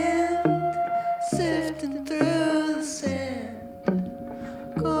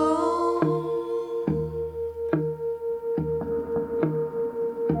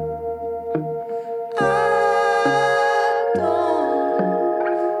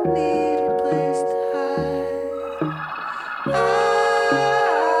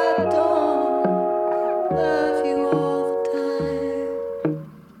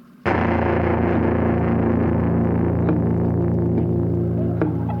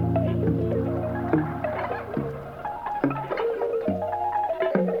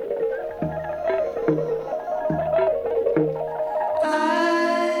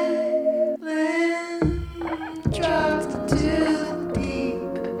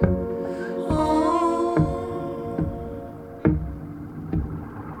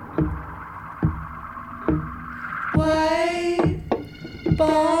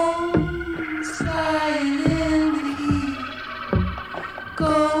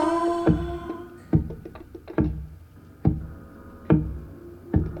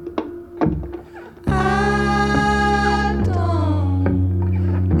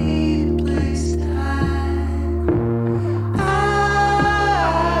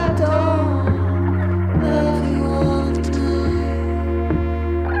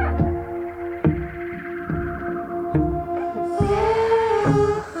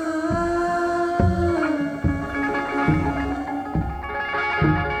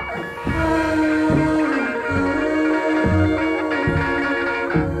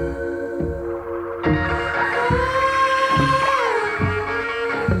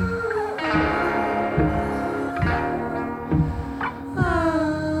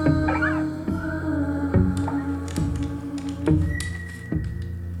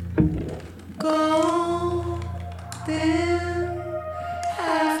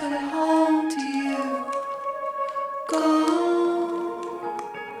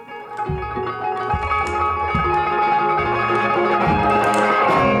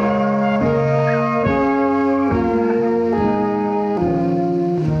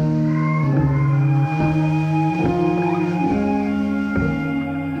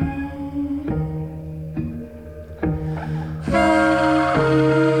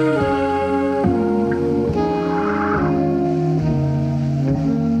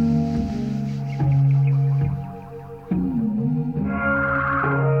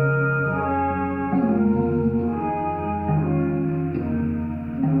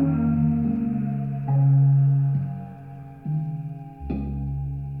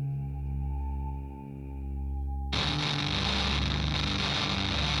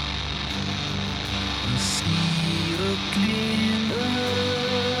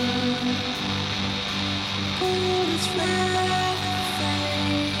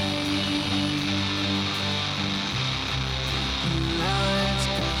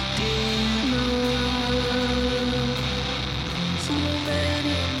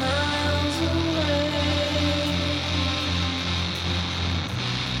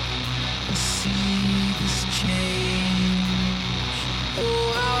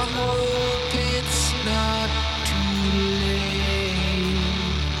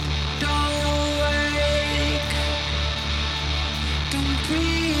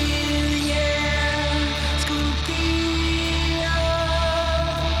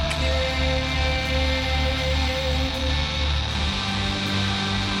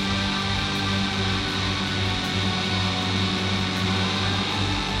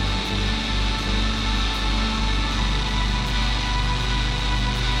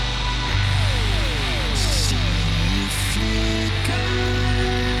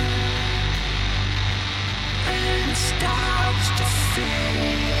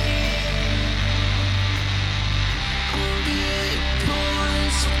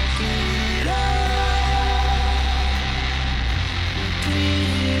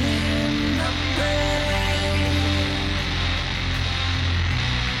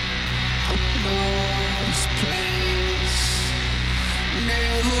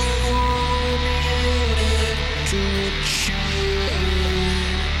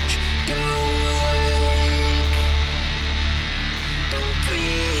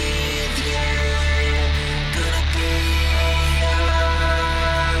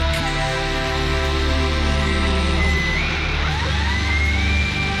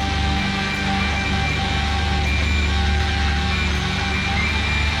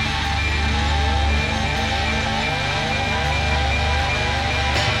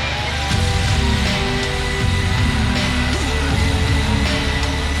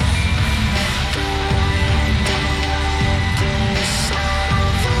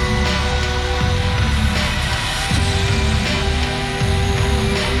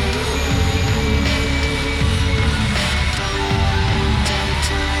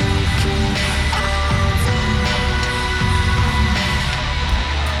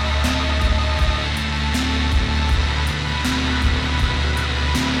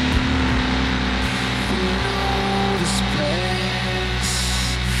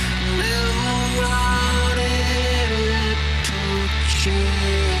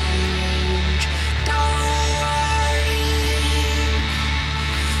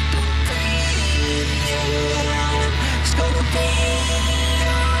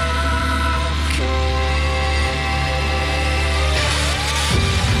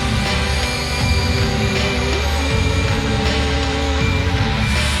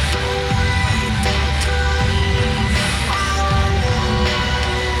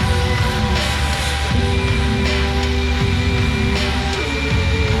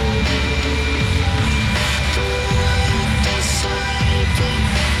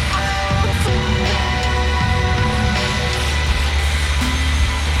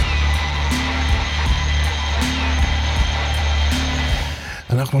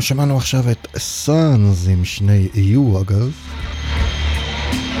 אנחנו שמענו עכשיו את סאנס עם שני EU אגב,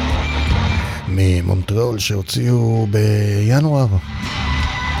 ממונטריאול שהוציאו בינואר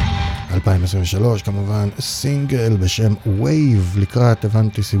 2023, כמובן סינגל בשם Wave לקראת,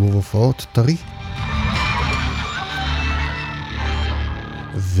 הבנתי, סיבוב הופעות טרי.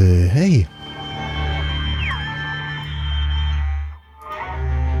 והי,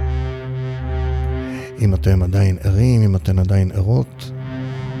 אם אתם עדיין ערים, אם אתן עדיין ערות,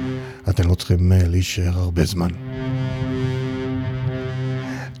 אתם לא צריכים להישאר הרבה זמן.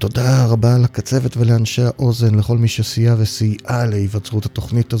 תודה רבה לקצבת ולאנשי האוזן, לכל מי שסייע וסייעה להיווצרות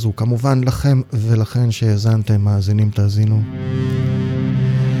התוכנית הזו, כמובן לכם ולכן שהאזנתם, מאזינים, תאזינו.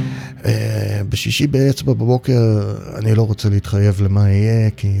 בשישי באצבע בבוקר אני לא רוצה להתחייב למה יהיה,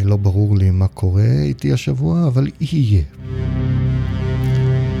 כי לא ברור לי מה קורה איתי השבוע, אבל יהיה.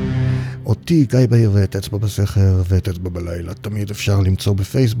 אותי, גיא בהיר, ואת אצבע בסכר ואת אצבע בלילה תמיד אפשר למצוא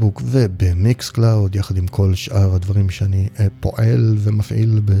בפייסבוק ובמיקס קלאוד, יחד עם כל שאר הדברים שאני פועל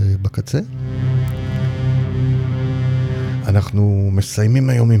ומפעיל בקצה. אנחנו מסיימים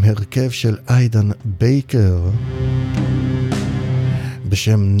היום עם הרכב של איידן בייקר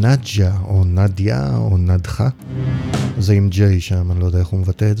בשם נדג'ה או נדיה או נדחה, זה עם ג'יי שם, אני לא יודע איך הוא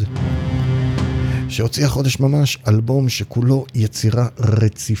מבטא את זה, שהוציאה חודש ממש אלבום שכולו יצירה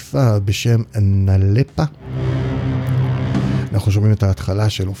רציפה בשם נלפה. אנחנו שומעים את ההתחלה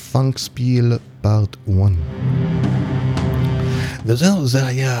שלו, פאנקספיל פארט 1. וזהו, זה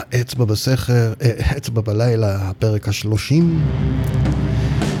היה אצבע בסכר, אצבע בלילה, הפרק ה-30.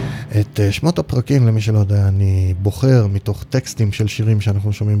 את שמות הפרקים, למי שלא יודע, אני בוחר מתוך טקסטים של שירים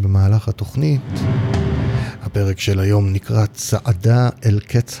שאנחנו שומעים במהלך התוכנית. הפרק של היום נקרא צעדה אל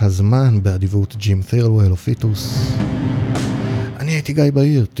קץ הזמן, באדיבות ג'ים ת'ירלוול או פיטוס. אני הייתי גיא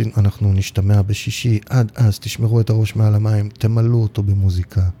בהיר, אנחנו נשתמע בשישי, עד אז תשמרו את הראש מעל המים, תמלאו אותו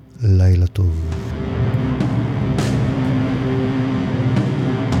במוזיקה. לילה טוב.